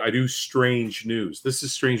mainstream media. I do strange news. This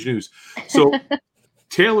is strange news. So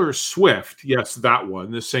Taylor Swift, yes, that one,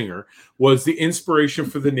 the singer, was the inspiration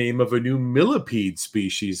for the name of a new millipede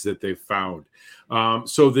species that they found.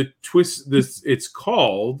 So it's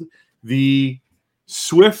called the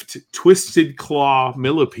Swift Twisted Claw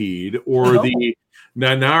Millipede, or the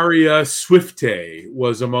Nanaria swiftae,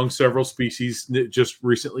 was among several species just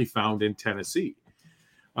recently found in Tennessee.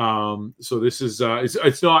 So this is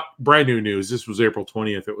it's not brand new news. This was April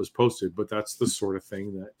 20th. It was posted, but that's the sort of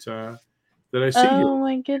thing that I see. Oh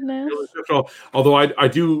my goodness! Although I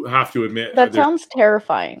do have to admit that sounds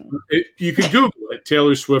terrifying. You can Google it,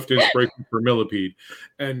 Taylor Swift inspiration for millipede,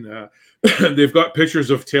 and they've got pictures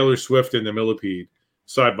of Taylor Swift and the millipede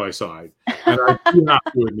side by side. And I do have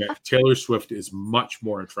to admit, Taylor Swift is much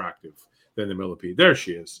more attractive than the millipede. There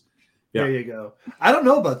she is. Yeah. There you go. I don't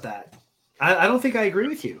know about that. I don't think I agree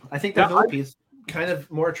with you. I think the millipede is kind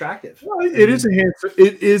of more attractive. Well, it is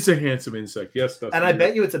a handsome insect. Yes, and I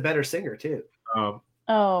bet you it's a better singer too.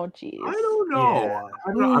 Oh, geez. I don't know.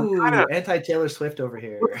 Yeah. Anti-Taylor Swift over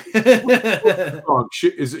here.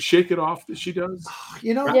 Is it "Shake It Off" that she does?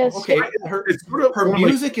 Yes. Okay. Her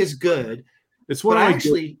music is good. It's what I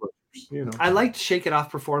actually. I liked "Shake It Off"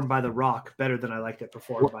 performed by The Rock better than I liked it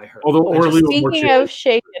performed by her. Speaking of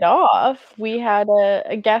 "Shake It Off," we had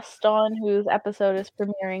a guest on whose episode is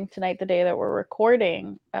premiering tonight, the day that we're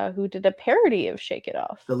recording, who did a parody of "Shake It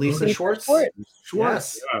Off." The Lisa Schwartz.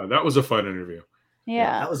 Yes. Yeah, that was a fun interview.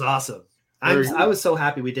 Yeah, that was awesome. I was so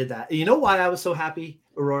happy we did that. You know why I was so happy,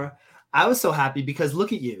 Aurora? I was so happy because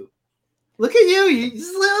look at you. Look at you.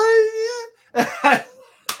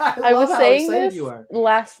 I was saying this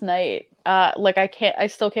last night. I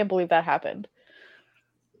still can't believe that happened.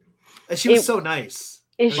 She was so nice.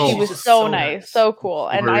 She was so nice, so cool.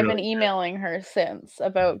 And I've been emailing her since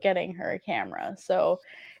about getting her a camera. So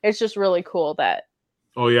it's just really cool that.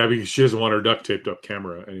 Oh yeah, because she doesn't want her duct taped up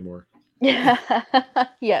camera anymore. Yeah.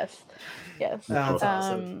 Yes. That's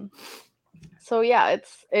awesome. So yeah,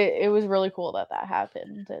 it was really cool that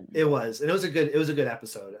happened. And it was a good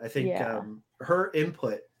episode. I think her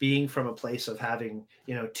input, being from a place of having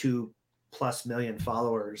 2+ million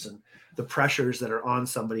followers and the pressures that are on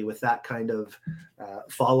somebody with that kind of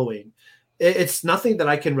following, it's nothing that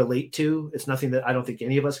I can relate to. It's nothing that I don't think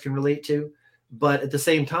any of us can relate to. But at the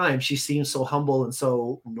same time, she seems so humble and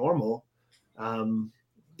so normal.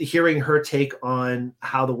 Hearing her take on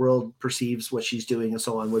how the world perceives what she's doing and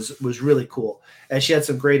so on was really cool. And she had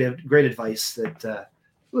some great advice that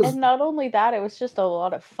and not only that, it was just a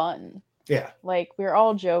lot of fun. Yeah. Like, we were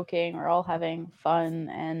all joking, we're all having fun,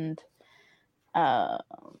 and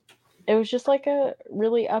it was just like a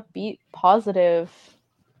really upbeat, positive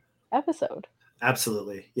episode.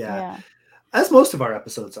 Absolutely. Yeah. As most of our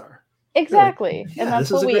episodes are. Exactly. Yeah, and that's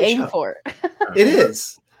what we aim for. It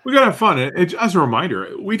is. We gotta have fun. As a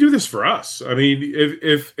reminder, we do this for us. I mean,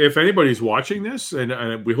 if anybody's watching this,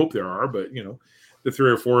 and we hope there are, but the 3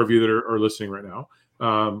 or 4 of you that are listening right now,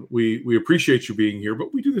 we appreciate you being here.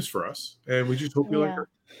 But we do this for us, and we just hope you like it.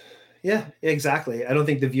 Yeah, exactly. I don't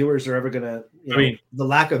think the viewers are ever going to, I mean, the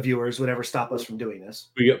lack of viewers would ever stop us from doing this.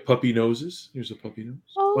 We got puppy noses. Here's a puppy nose.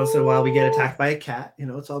 Once in a while we get attacked by a cat,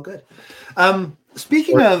 it's all good.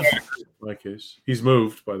 Speaking of, in my case, he's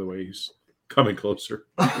moved, by the way. He's coming closer.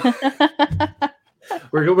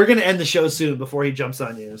 we're going to end the show soon before he jumps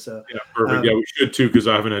on you. So yeah, perfect. Yeah, we should too, because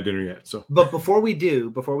I haven't had dinner yet. So, but before we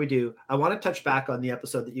do, I want to touch back on the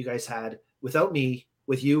episode that you guys had without me,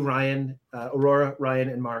 with you, Ryan, Aurora, Ryan,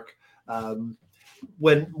 and Mark.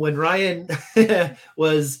 When Ryan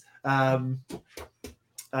was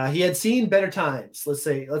he had seen better times. Let's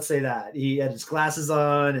say that he had his glasses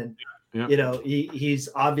on, and he's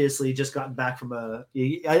obviously just gotten back from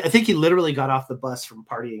I think he literally got off the bus from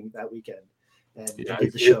partying that weekend. And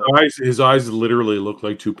did the show. His eyes literally looked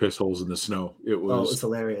like two piss holes in the snow. It was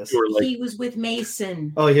hilarious. He was with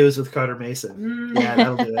Mason. Oh, he was with Carter Mason. Yeah,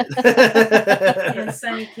 that'll do it. And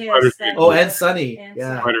Sunny Kiss. And Sunny.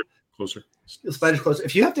 Yeah. Spider closer. Spider's closer.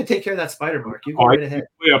 If you have to take care of that spider, Mark, you go right ahead.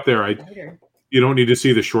 Way up there. You don't need to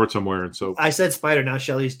see the shorts I'm wearing. So I said spider. Now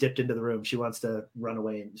Shelly's dipped into the room. She wants to run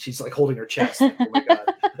away, and she's like holding her chest. Oh my god!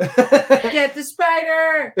 Get the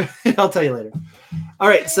spider. I'll tell you later. All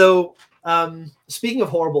right. So speaking of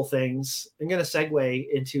horrible things, I'm going to segue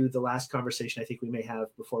into the last conversation I think we may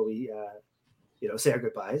have before we, say our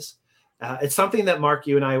goodbyes. It's something that Mark,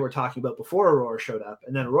 you and I were talking about before Aurora showed up,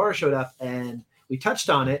 and then Aurora showed up, and we touched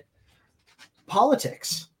on it.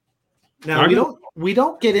 Politics. Now we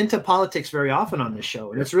don't get into politics very often on this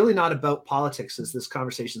show, and it's really not about politics. As this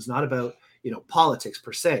conversation is not about politics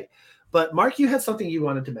per se. But Mark, you had something you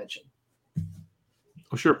wanted to mention.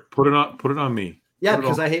 Oh, sure. Put it on me. Yeah,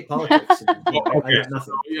 because I hate politics. And, okay. I got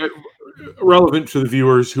nothing. Relevant to the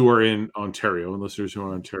viewers who are in Ontario and listeners who are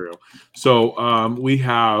in Ontario. So we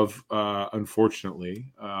have,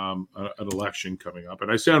 unfortunately, an election coming up.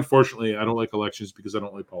 And I say unfortunately, I don't like elections because I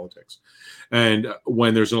don't like politics. And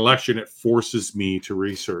when there's an election, it forces me to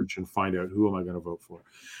research and find out who am I going to vote for.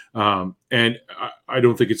 And I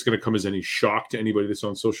don't think it's going to come as any shock to anybody that's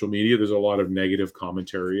on social media. There's a lot of negative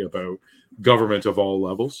commentary about government of all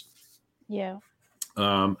levels. Yeah.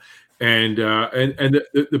 And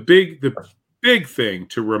the big thing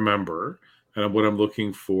to remember, and what I'm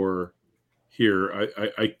looking for here,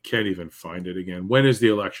 I can't even find it again. When is the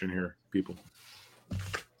election here, people?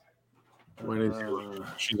 When is the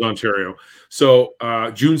election? Ontario. So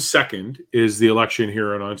June 2nd is the election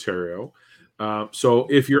here in Ontario. So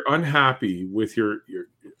if you're unhappy with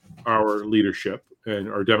our leadership and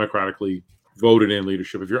our democratically voted in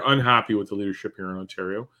leadership, if you're unhappy with the leadership here in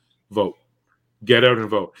Ontario, vote. Get out and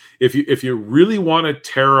vote. If you really want to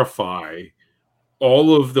terrify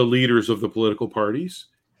all of the leaders of the political parties,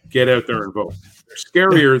 get out there and vote. They're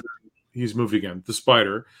scarier than he's moved again. The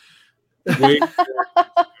spider.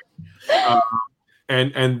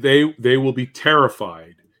 And they will be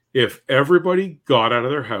terrified if everybody got out of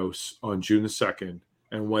their house on June the 2nd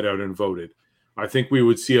and went out and voted. I think we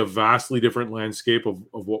would see a vastly different landscape of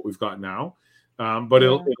what we've got now. But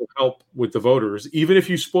it'll help with the voters. Even if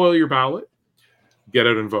you spoil your ballot, get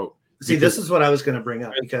out and vote. See, this is what I was going to bring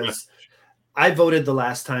up, because I voted the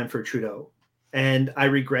last time for Trudeau and I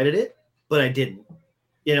regretted it, but I didn't.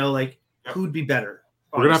 Who'd be better?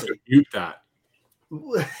 We're going to have to mute that.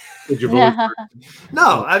 Did you vote? Yeah.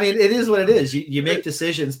 No, I mean, it is what it is. You make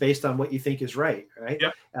decisions based on what you think is right?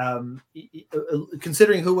 Yeah.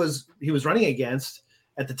 Considering who he was running against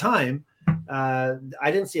at the time, I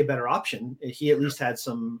didn't see a better option. He at least had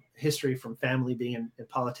some history from family being in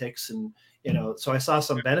politics, and so I saw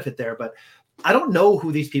some benefit there. But I don't know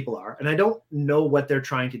who these people are, and I don't know what they're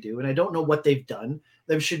trying to do, and I don't know what they've done.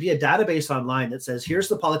 There should be a database online that says, here's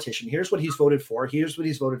the politician, here's what he's voted for, here's what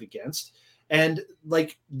he's voted against, and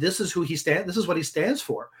this is who this is what he stands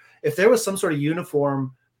for. If there was some sort of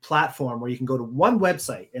uniform platform where you can go to one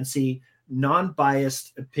website and see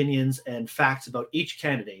non-biased opinions and facts about each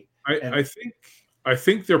candidate. I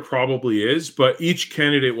think there probably is, but each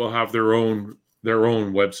candidate will have their own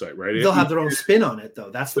website, right? They'll have their own spin on it,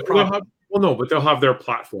 though. That's the problem. But they'll have their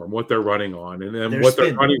platform, what they're running on, and then what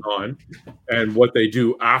they're running on, and what they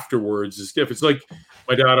do afterwards is different. It's like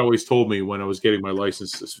my dad always told me when I was getting my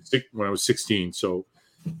license when I was 16, so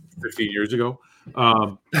 15 years ago.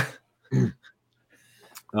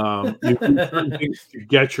 You do certain things to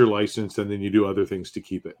get your license, and then you do other things to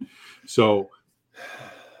keep it. So,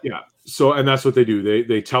 yeah. So, and that's what they do.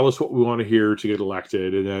 They tell us what we want to hear to get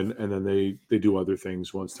elected, and then they do other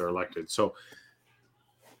things once they're elected. So,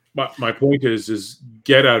 my point is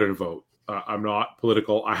get out and vote. I'm not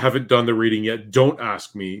political. I haven't done the reading yet. Don't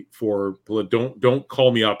ask me for. Don't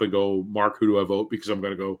call me up and go, Mark, who do I vote? Because I'm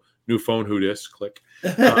going to go, New phone, who dis? Click.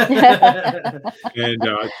 And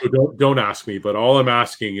so don't ask me. But all I'm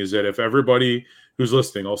asking is that if everybody who's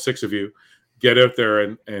listening, all 6 of you, get out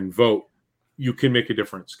there and vote, you can make a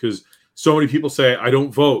difference. Because so many people say, I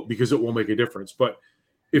don't vote because it won't make a difference. But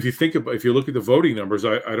if you look at the voting numbers,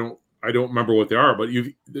 I don't remember what they are, but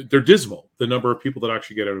they're dismal. The number of people that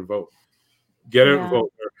actually get out and vote. Get out and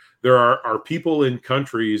vote. There are people in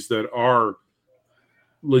countries that are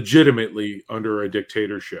legitimately under a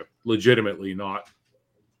dictatorship. Legitimately, not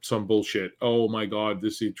some bullshit. Oh my God,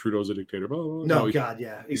 Trudeau's a dictator. Oh, no, God,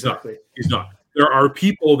 yeah, exactly. He's not. There are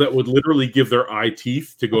people that would literally give their eye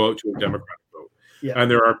teeth to go out to a Democratic vote. Yeah. And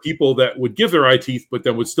there are people that would give their eye teeth, but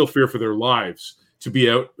then would still fear for their lives to be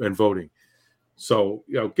out and voting. So,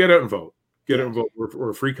 get out and vote. Get out and vote.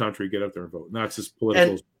 We're a free country. Get out there and vote. And that's just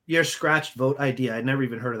political. And your scratched vote idea, I'd never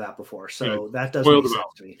even heard of that before. So that doesn't make sense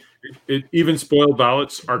to me. Even spoiled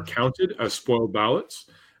ballots are counted as spoiled ballots,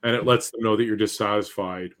 and it lets them know that you're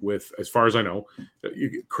dissatisfied with, as far as I know,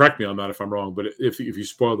 you correct me on that if I'm wrong, but if you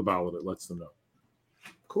spoil the ballot, it lets them know.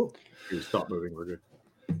 Cool. You stop moving, we're good.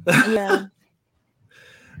 Yeah.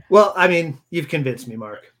 Well, I mean, you've convinced me,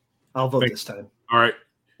 Mark. I'll vote this time. All right.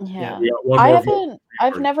 Yeah.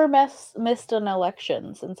 I've never missed an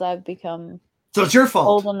election since I've become so it's your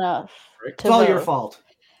fault. Old enough. Right. It's all your fault.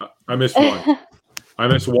 I missed one. I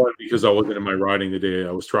missed one because I wasn't in my riding the day.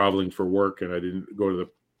 I was traveling for work and I didn't go to the.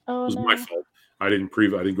 Oh, it was my fault. I didn't go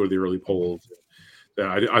to the early polls.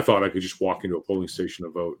 I thought I could just walk into a polling station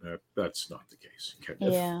to vote. That's not the case.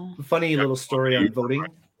 Yeah. Funny little story on voting.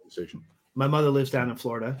 My mother lives down in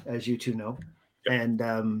Florida, as you two know,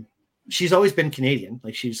 and she's always been Canadian.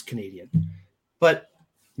 Like, she's Canadian, but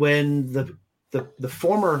when the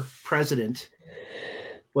former president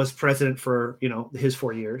was president for his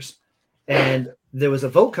 4 years, and there was a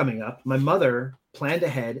vote coming up, my mother planned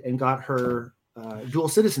ahead and got her dual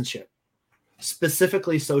citizenship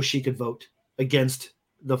specifically so she could vote against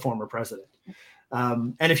the former president.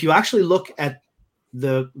 And if you actually look at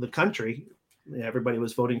the country, everybody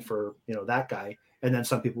was voting for that guy, and then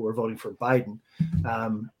some people were voting for Biden.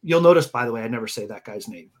 You'll notice, by the way, I never say that guy's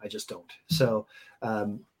name. I just don't. So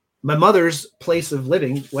my mother's place of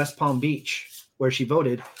living, West Palm Beach, where she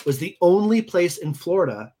voted, was the only place in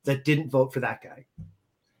Florida that didn't vote for that guy.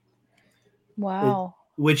 Wow.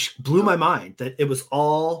 Which blew my mind that it was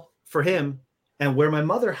all for him. And where my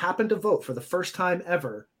mother happened to vote for the first time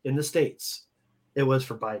ever in the States, it was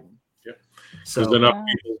for Biden. Yeah. So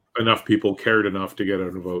enough people cared enough to get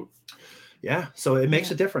out and vote. Yeah. So it makes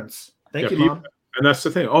a difference. Thank you, Mom. And that's the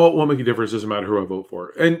thing. Oh, it won't make a difference. It doesn't matter who I vote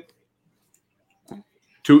for. And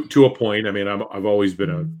to a point, I mean, I've always been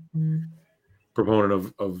a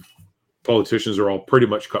proponent of politicians are all pretty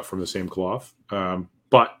much cut from the same cloth.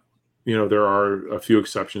 But there are a few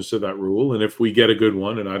exceptions to that rule. And if we get a good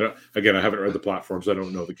one, and I haven't read the platforms, I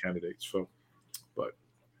don't know the candidates. So, but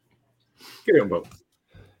get out and vote.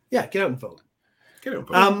 Yeah, get out and vote. Get out and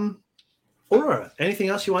vote. Aurora, anything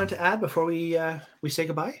else you wanted to add before we say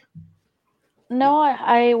goodbye? No,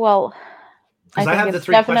 I think have the it's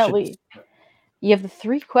 3 definitely questions. You have the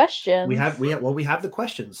 3 questions. We have the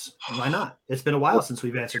questions. Why not? It's been a while since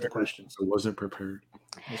we've answered the questions. I wasn't prepared.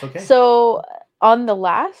 It's okay. So on the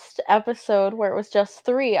last episode where it was just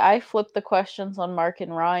 3, I flipped the questions on Mark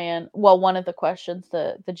and Ryan. Well, one of the questions,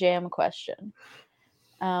 the jam question.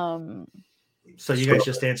 So you guys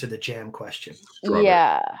just answered the jam question.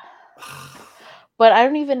 Yeah. But I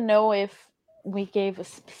don't even know if we gave a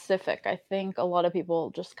specific. I think a lot of people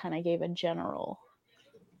just kind of gave a general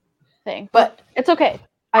thing. But it's okay.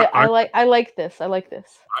 I like this. I like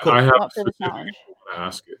this. Cool. I have up for the challenge.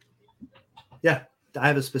 Ask it. Yeah, I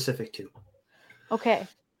have a specific too. Okay.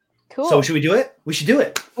 Cool. So should we do it? We should do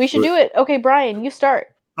it. We should do it. Okay, Brian, you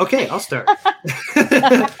start. Okay, I'll start.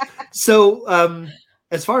 So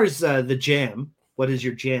as far as the jam, what is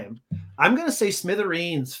your jam? I'm going to say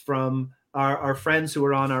Smithereens from our friends who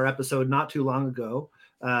were on our episode not too long ago.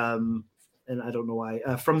 And I don't know why.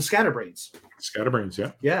 From Scatterbrains. Scatterbrains,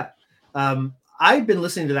 yeah. Yeah. I've been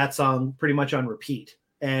listening to that song pretty much on repeat.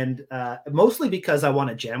 And mostly because I want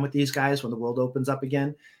to jam with these guys when the world opens up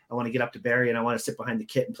again. I want to get up to Barrie and I want to sit behind the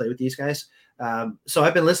kit and play with these guys. So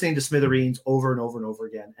I've been listening to Smithereens over and over and over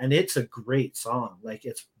again. And it's a great song. Like,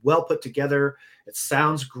 it's well put together. It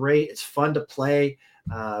sounds great. It's fun to play.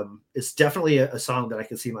 It's definitely a song that I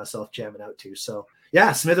can see myself jamming out to. So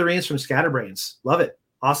yeah, Smithereens from Scatterbrains. Love it.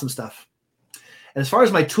 Awesome stuff. And as far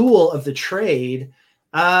as my tool of the trade,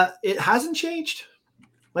 it hasn't changed.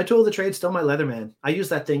 My tool of the trade is still my Leatherman. I use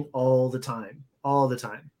that thing all the time.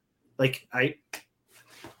 Like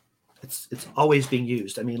it's always being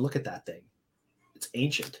used. I mean, look at that thing. It's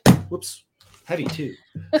ancient. Whoops. heavy too.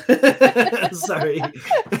 Sorry.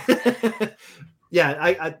 Yeah,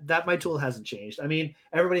 I that my tool hasn't changed. I mean,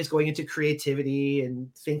 everybody's going into creativity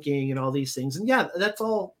and thinking and all these things. And yeah, that's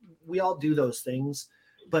all, we all do those things.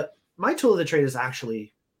 But my tool of the trade is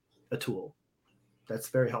actually a tool that's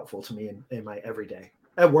very helpful to me in my everyday,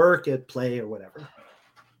 at work, at play, or whatever.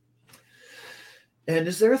 And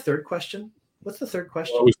is there a third question? What's the third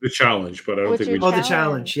question? Well, it was the challenge, but I don't What's think we. your Oh, the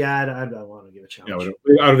challenge. Yeah, I don't want to give a Yeah, challenge.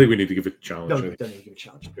 I don't think we need to give it a challenge. No, don't need to give a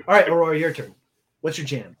challenge. All right, Aurora, your turn. What's your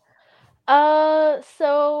jam?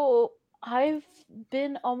 So I've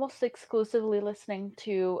been almost exclusively listening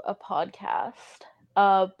to a podcast.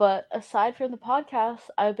 But aside from the podcast,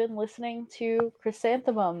 I've been listening to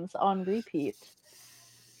Chrysanthemums on repeat.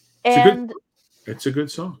 It's a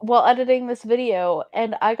good song. While editing this video,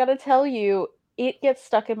 and I gotta tell you, it gets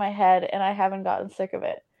stuck in my head, and I haven't gotten sick of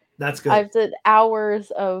it. That's good. I've did hours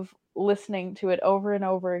of listening to it over and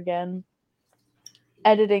over again,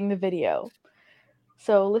 editing the video.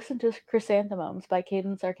 So listen to Chrysanthemums by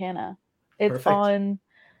Cadence Arcana. It's Perfect. on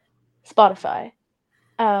Spotify.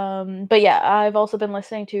 But yeah, I've also been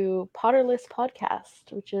listening to Potterless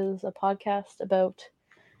Podcast, which is a podcast about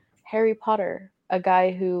Harry Potter, a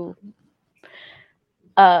guy who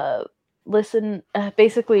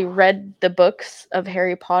basically read the books of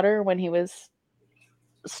Harry Potter when he was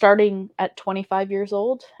starting at 25 years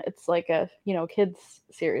old. It's like a, kids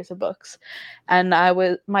series of books. And I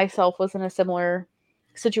was in a similar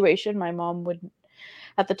situation. My mom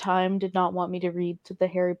at the time did not want me to read the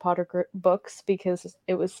Harry Potter books because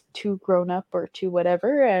it was too grown up or too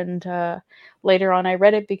whatever. And later on I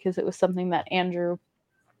read it because it was something that Andrew,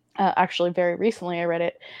 actually very recently I read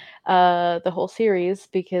it, the whole series,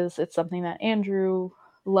 because it's something that Andrew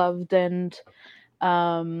loved and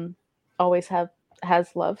always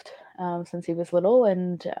has loved since he was little.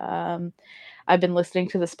 And I've been listening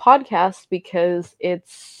to this podcast because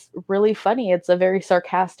it's really funny. It's a very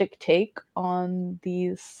sarcastic take on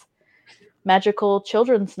these magical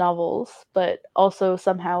children's novels, but also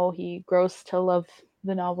somehow he grows to love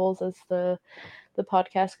the novels as the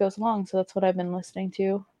podcast goes along. So that's what I've been listening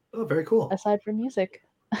to. Oh, very cool. Aside from music.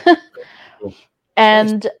 Cool.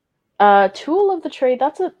 And Tool of the Trade,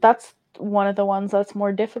 that's one of the ones that's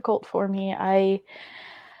more difficult for me.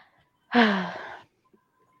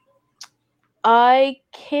 I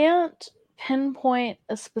can't pinpoint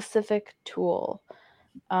a specific tool.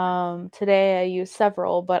 Today I use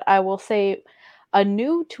several, but I will say a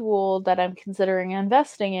new tool that I'm considering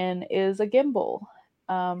investing in is a gimbal.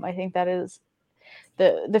 I think that is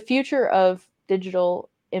the future of digital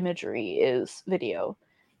imagery is video.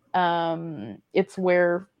 It's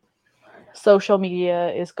where social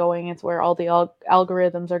media is going. It's where all the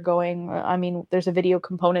algorithms are going. I mean, there's a video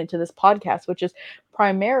component to this podcast, which is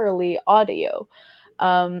primarily audio.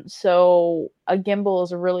 So a gimbal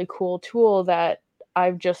is a really cool tool that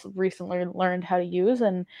I've just recently learned how to use.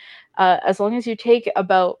 And as long as you take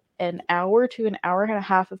about an hour to an hour and a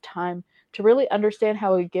half of time to really understand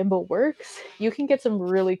how a gimbal works, you can get some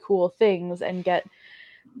really cool things and get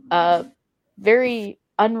very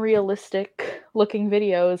unrealistic looking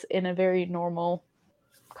videos in a very normal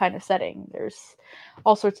kind of setting. There's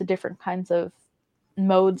all sorts of different kinds of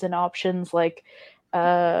modes and options, like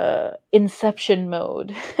inception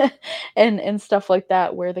mode and stuff like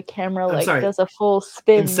that, where the camera does a full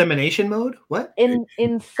spin. Insemination mode? What?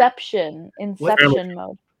 Inception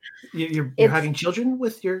mode. You're having children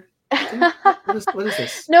with your what is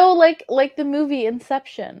this? No, like the movie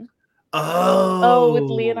Inception. Oh, with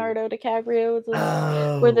Leonardo DiCaprio.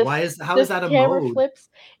 How is that a camera mode? Flips.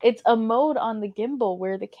 It's a mode on the gimbal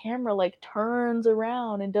where the camera turns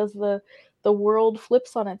around and does the world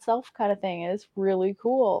flips on itself kind of thing. It's really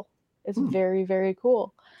cool. It's very, very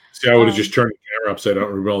cool. See, I would have just turned the camera upside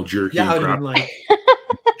down and all jerky. Yeah, I would have been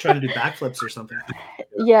trying to do backflips or something.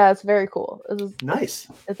 Yeah, it's very cool. Nice.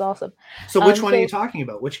 It's awesome. So which one are you talking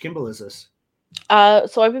about? Which gimbal is this?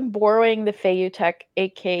 So I've been borrowing the Feiyutech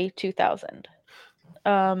AK2000.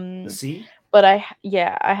 The C? But I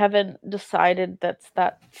haven't decided that's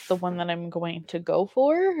the one that I'm going to go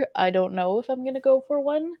for. I don't know if I'm going to go for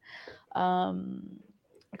one. A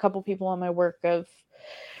couple people on my work have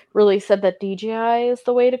really said that DJI is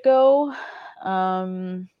the way to go. But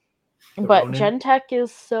Gentek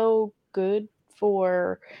is so good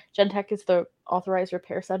Gentek is the authorized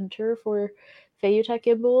repair center for Feiyutech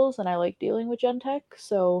gimbals, and I like dealing with Gentek.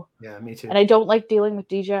 So yeah, me too. And I don't like dealing with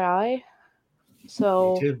DJI.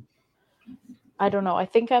 So me too. I don't know. I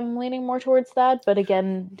think I'm leaning more towards that, but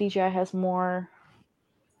again, DJI has more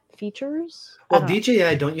features. Well,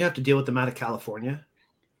 DJI, don't you have to deal with them out of California?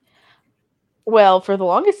 Well, for the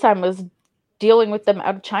longest time, I was dealing with them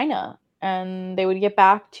out of China. and they would get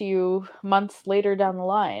back to you months later down the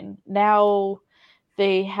line. Now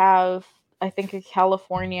they have, I think, a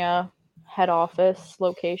California head office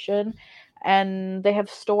location, and they have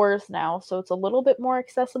stores now, so it's a little bit more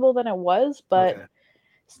accessible than it was, but Okay.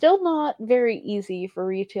 still not very easy for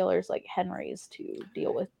retailers like Henry's to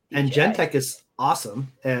deal with. And DJI. Gentech is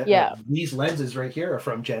awesome. Yeah. These lenses right here are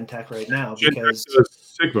from Gentech right now Gentech because does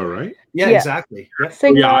Sigma, right? yeah, Yeah. exactly. Yep.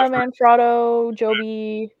 Sigma, Yeah, Manfrotto,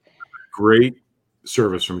 Joby. Great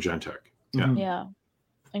service from Gentech. Yeah. Mhm. Yeah.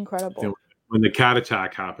 Incredible. You know, when the cat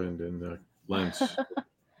attack happened in the lens.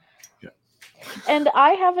 And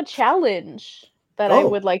I have a challenge that I Oh.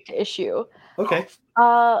 would like to issue. Okay.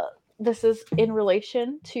 This is in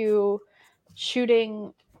relation to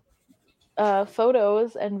shooting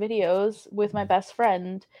photos and videos with my best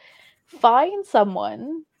friend. Find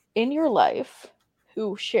someone in your life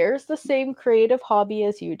who shares the same creative hobby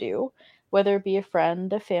as you do, whether it be a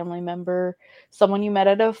friend, a family member, someone you met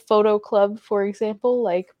at a photo club, for example,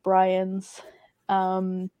 like Brian's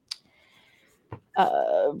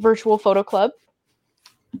virtual photo club,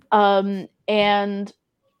 and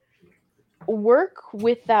work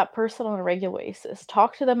with that person on a regular basis.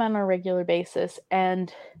 Talk to them on a regular basis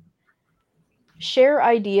and share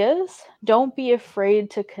ideas. Don't be afraid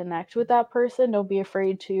to connect with that person. Don't be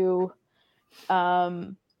afraid to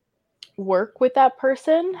work with that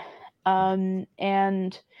person,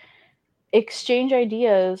 and exchange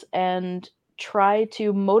ideas and try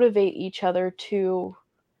to motivate each other to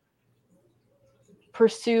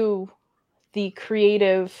pursue the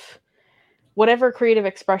creative, whatever creative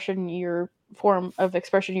expression form of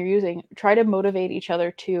expression you're using. Try to motivate each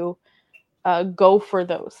other to go for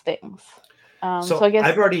those things. So I guess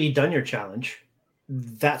I've already done your challenge.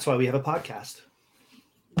 That's why we have a podcast.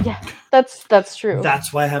 Yeah, that's true.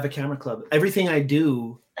 That's why I have a camera club. Everything I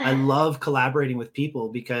do, I love collaborating with people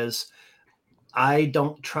because I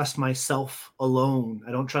don't trust myself alone.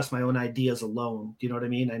 I don't trust my own ideas alone. Do you know what I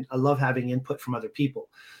mean? I love having input from other people.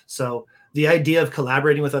 So the idea of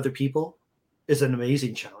collaborating with other people is an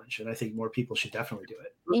amazing challenge, and I think more people should definitely do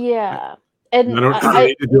it. Yeah. And I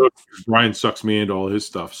need to do it because Brian sucks me into all his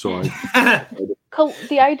stuff. So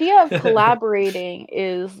the idea of collaborating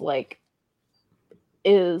is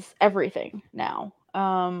everything now,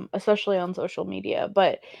 especially on social media.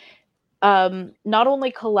 But not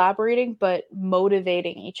only collaborating, but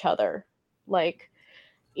motivating each other. Like,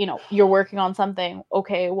 you're working on something.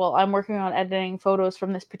 Okay, well, I'm working on editing photos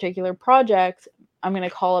from this particular project. I'm going to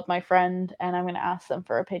call up my friend and I'm going to ask them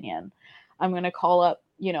for opinion. I'm going to call up,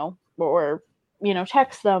 or,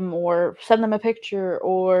 text them or send them a picture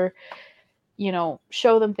or,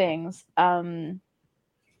 show them things.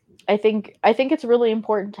 I think it's really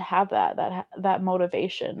important to have that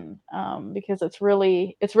motivation, because it's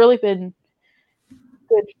really been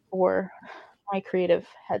good for my creative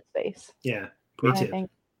headspace. Yeah, me too.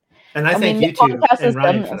 I thank you too and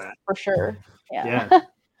Ryan for that. For sure. Yeah.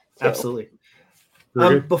 Absolutely.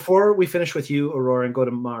 Before we finish with you, Aurora, and go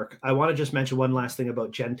to Mark, I want to just mention one last thing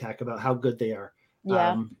about Gentech, about how good they are.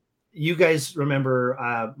 Yeah. You guys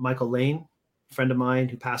remember Michael Lane, a friend of mine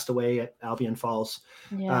who passed away at Albion Falls.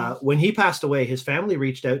 Yeah. When he passed away, his family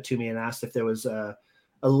reached out to me and asked if there was a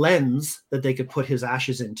lens that they could put his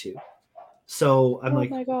ashes into. So I'm my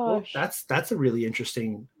gosh. Well, that's a really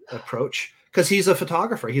interesting approach, because he's a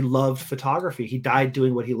photographer. He loved photography. He died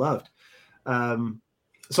doing what he loved.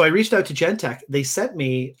 So I reached out to Gentech. They sent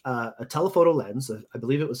me a telephoto lens. I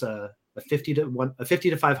believe it was a 50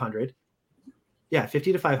 to 500. Yeah,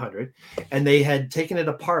 50 to 500. And they had taken it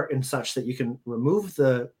apart in such that you can remove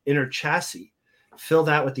the inner chassis, fill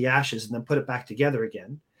that with the ashes, and then put it back together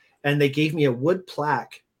again. And they gave me a wood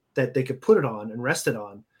plaque that they could put it on and rest it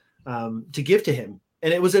on, to give to him.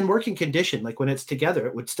 And it was in working condition. Like when it's together,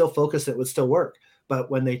 it would still focus, it would still work. But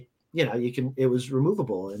when they, it was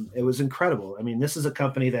removable, and it was incredible. I mean, this is a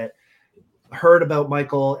company that heard about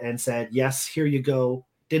Michael and said, yes, here you go.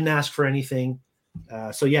 Didn't ask for anything.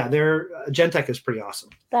 So yeah, their Gentech is pretty awesome.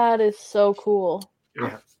 That is so cool.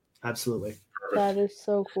 Yeah, absolutely. That is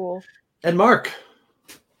so cool. And Mark,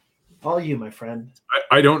 all you, my friend.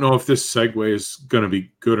 I don't know if this segue is going to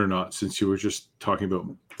be good or not, since you were just talking about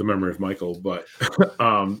the memory of Michael, but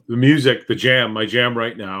the music, my jam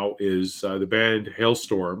right now is the band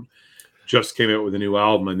Hailstorm just came out with a new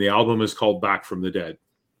album, and the album is called Back from the Dead.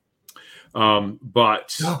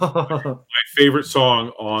 But my favorite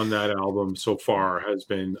song on that album so far has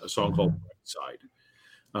been a song called Bright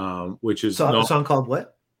Side, which is a song called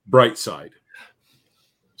what? Bright Side.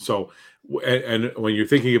 So, and when you're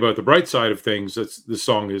thinking about the bright side of things, the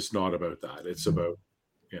song is not about that. It's about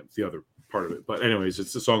the other part of it. But anyways,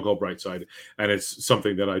 it's a song called Bright Side, and it's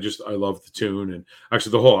something that I love the tune, and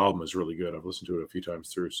actually the whole album is really good. I've listened to it a few times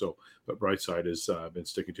through. So, but Bright Side has been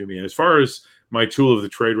sticking to me. And as far as my tool of the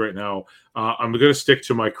trade right now, I'm going to stick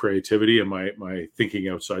to my creativity and my thinking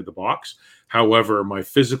outside the box. However, my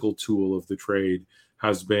physical tool of the trade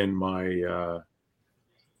has been my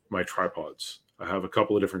my tripods. I have a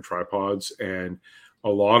couple of different tripods, and a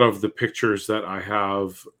lot of the pictures that I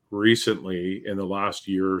have recently in the last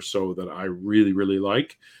year or so that I really, really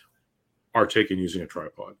like are taken using a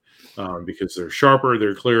tripod because they're sharper,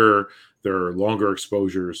 they're clearer, they're longer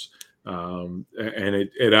exposures, and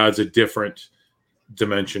it adds a different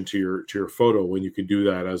dimension to your photo when you can do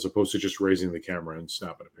that, as opposed to just raising the camera and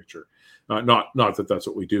snapping a picture. Not that that's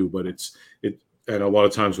what we do, but it. And a lot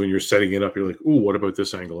of times when you're setting it up, you're like, ooh, what about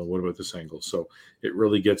this angle? And what about this angle? So it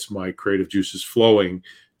really gets my creative juices flowing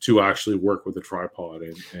to actually work with a tripod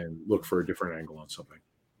and look for a different angle on something.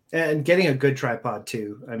 And getting a good tripod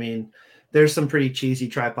too. I mean, there's some pretty cheesy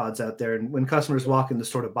tripods out there. And when customers walk in the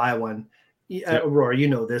store to buy one, Aurora, you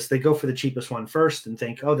know this, they go for the cheapest one first and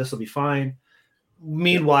think, oh, this will be fine.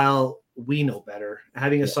 Meanwhile, we know better.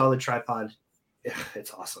 Having a solid tripod,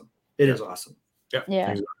 it's awesome. It is awesome. Yeah.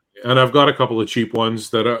 Yeah. And I've got a couple of cheap ones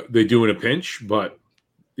that they do in a pinch, but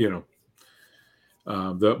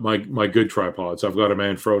my good tripods. I've got a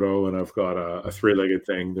Manfrotto and I've got a three-legged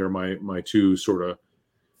thing. They're my two sort of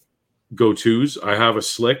go-tos. I have a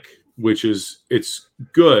Slick, which it's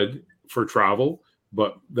good for travel,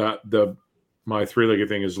 but my three-legged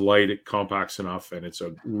thing is light, it compacts enough, and it's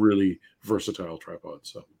a really versatile tripod.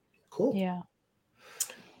 So cool. Yeah.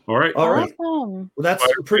 All right. Awesome. Well, that's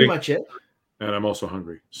pretty much it. And I'm also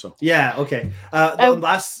hungry. So yeah, okay.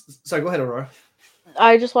 Sorry, go ahead, Aurora.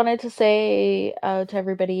 I just wanted to say to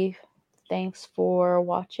everybody, thanks for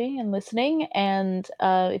watching and listening. And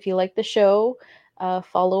if you like the show,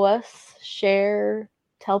 follow us, share,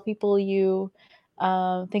 tell people you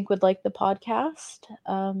think would like the podcast,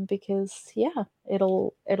 because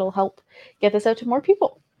it'll help get this out to more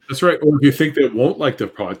people. That's right. Or if you think they won't like the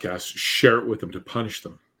podcast, share it with them to punish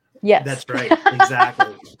them. Yes, that's right.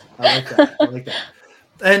 Exactly. I like that.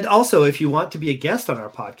 And also, if you want to be a guest on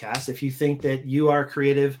our podcast, if you think that you are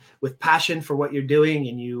creative with passion for what you're doing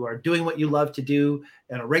and you are doing what you love to do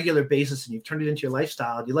on a regular basis and you've turned it into your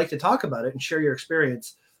lifestyle and you'd like to talk about it and share your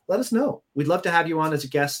experience, let us know. We'd love to have you on as a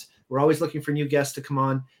guest. We're always looking for new guests to come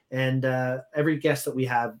on, and every guest that we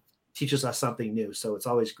have teaches us something new. So it's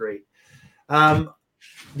always great. The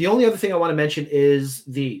only other thing I want to mention is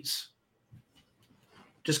these.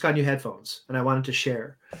 Just got new headphones, and I wanted to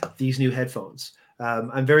share these new headphones.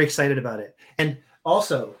 I'm very excited about it. And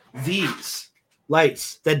also these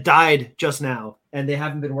lights that died just now, and they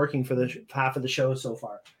haven't been working for the half of the show so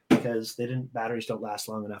far because batteries don't last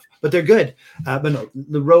long enough, but they're good. But no,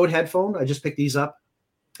 the Rode headphone, I just picked these up.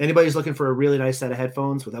 Anybody's looking for a really nice set of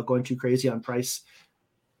headphones without going too crazy on price,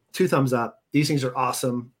 2 thumbs up. These things are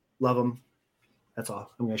awesome. Love them. That's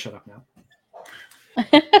all. I'm going to shut up now.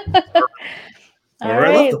 All right.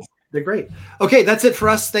 I love them. They're great. Okay, that's it for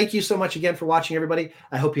us. Thank you so much again for watching, everybody.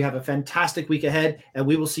 I hope you have a fantastic week ahead, and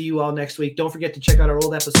we will see you all next week. Don't forget to check out our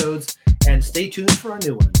old episodes, and stay tuned for our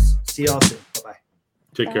new ones. See you all soon. Bye-bye.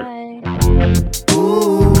 Take care.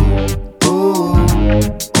 Ooh, ooh,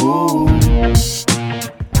 ooh.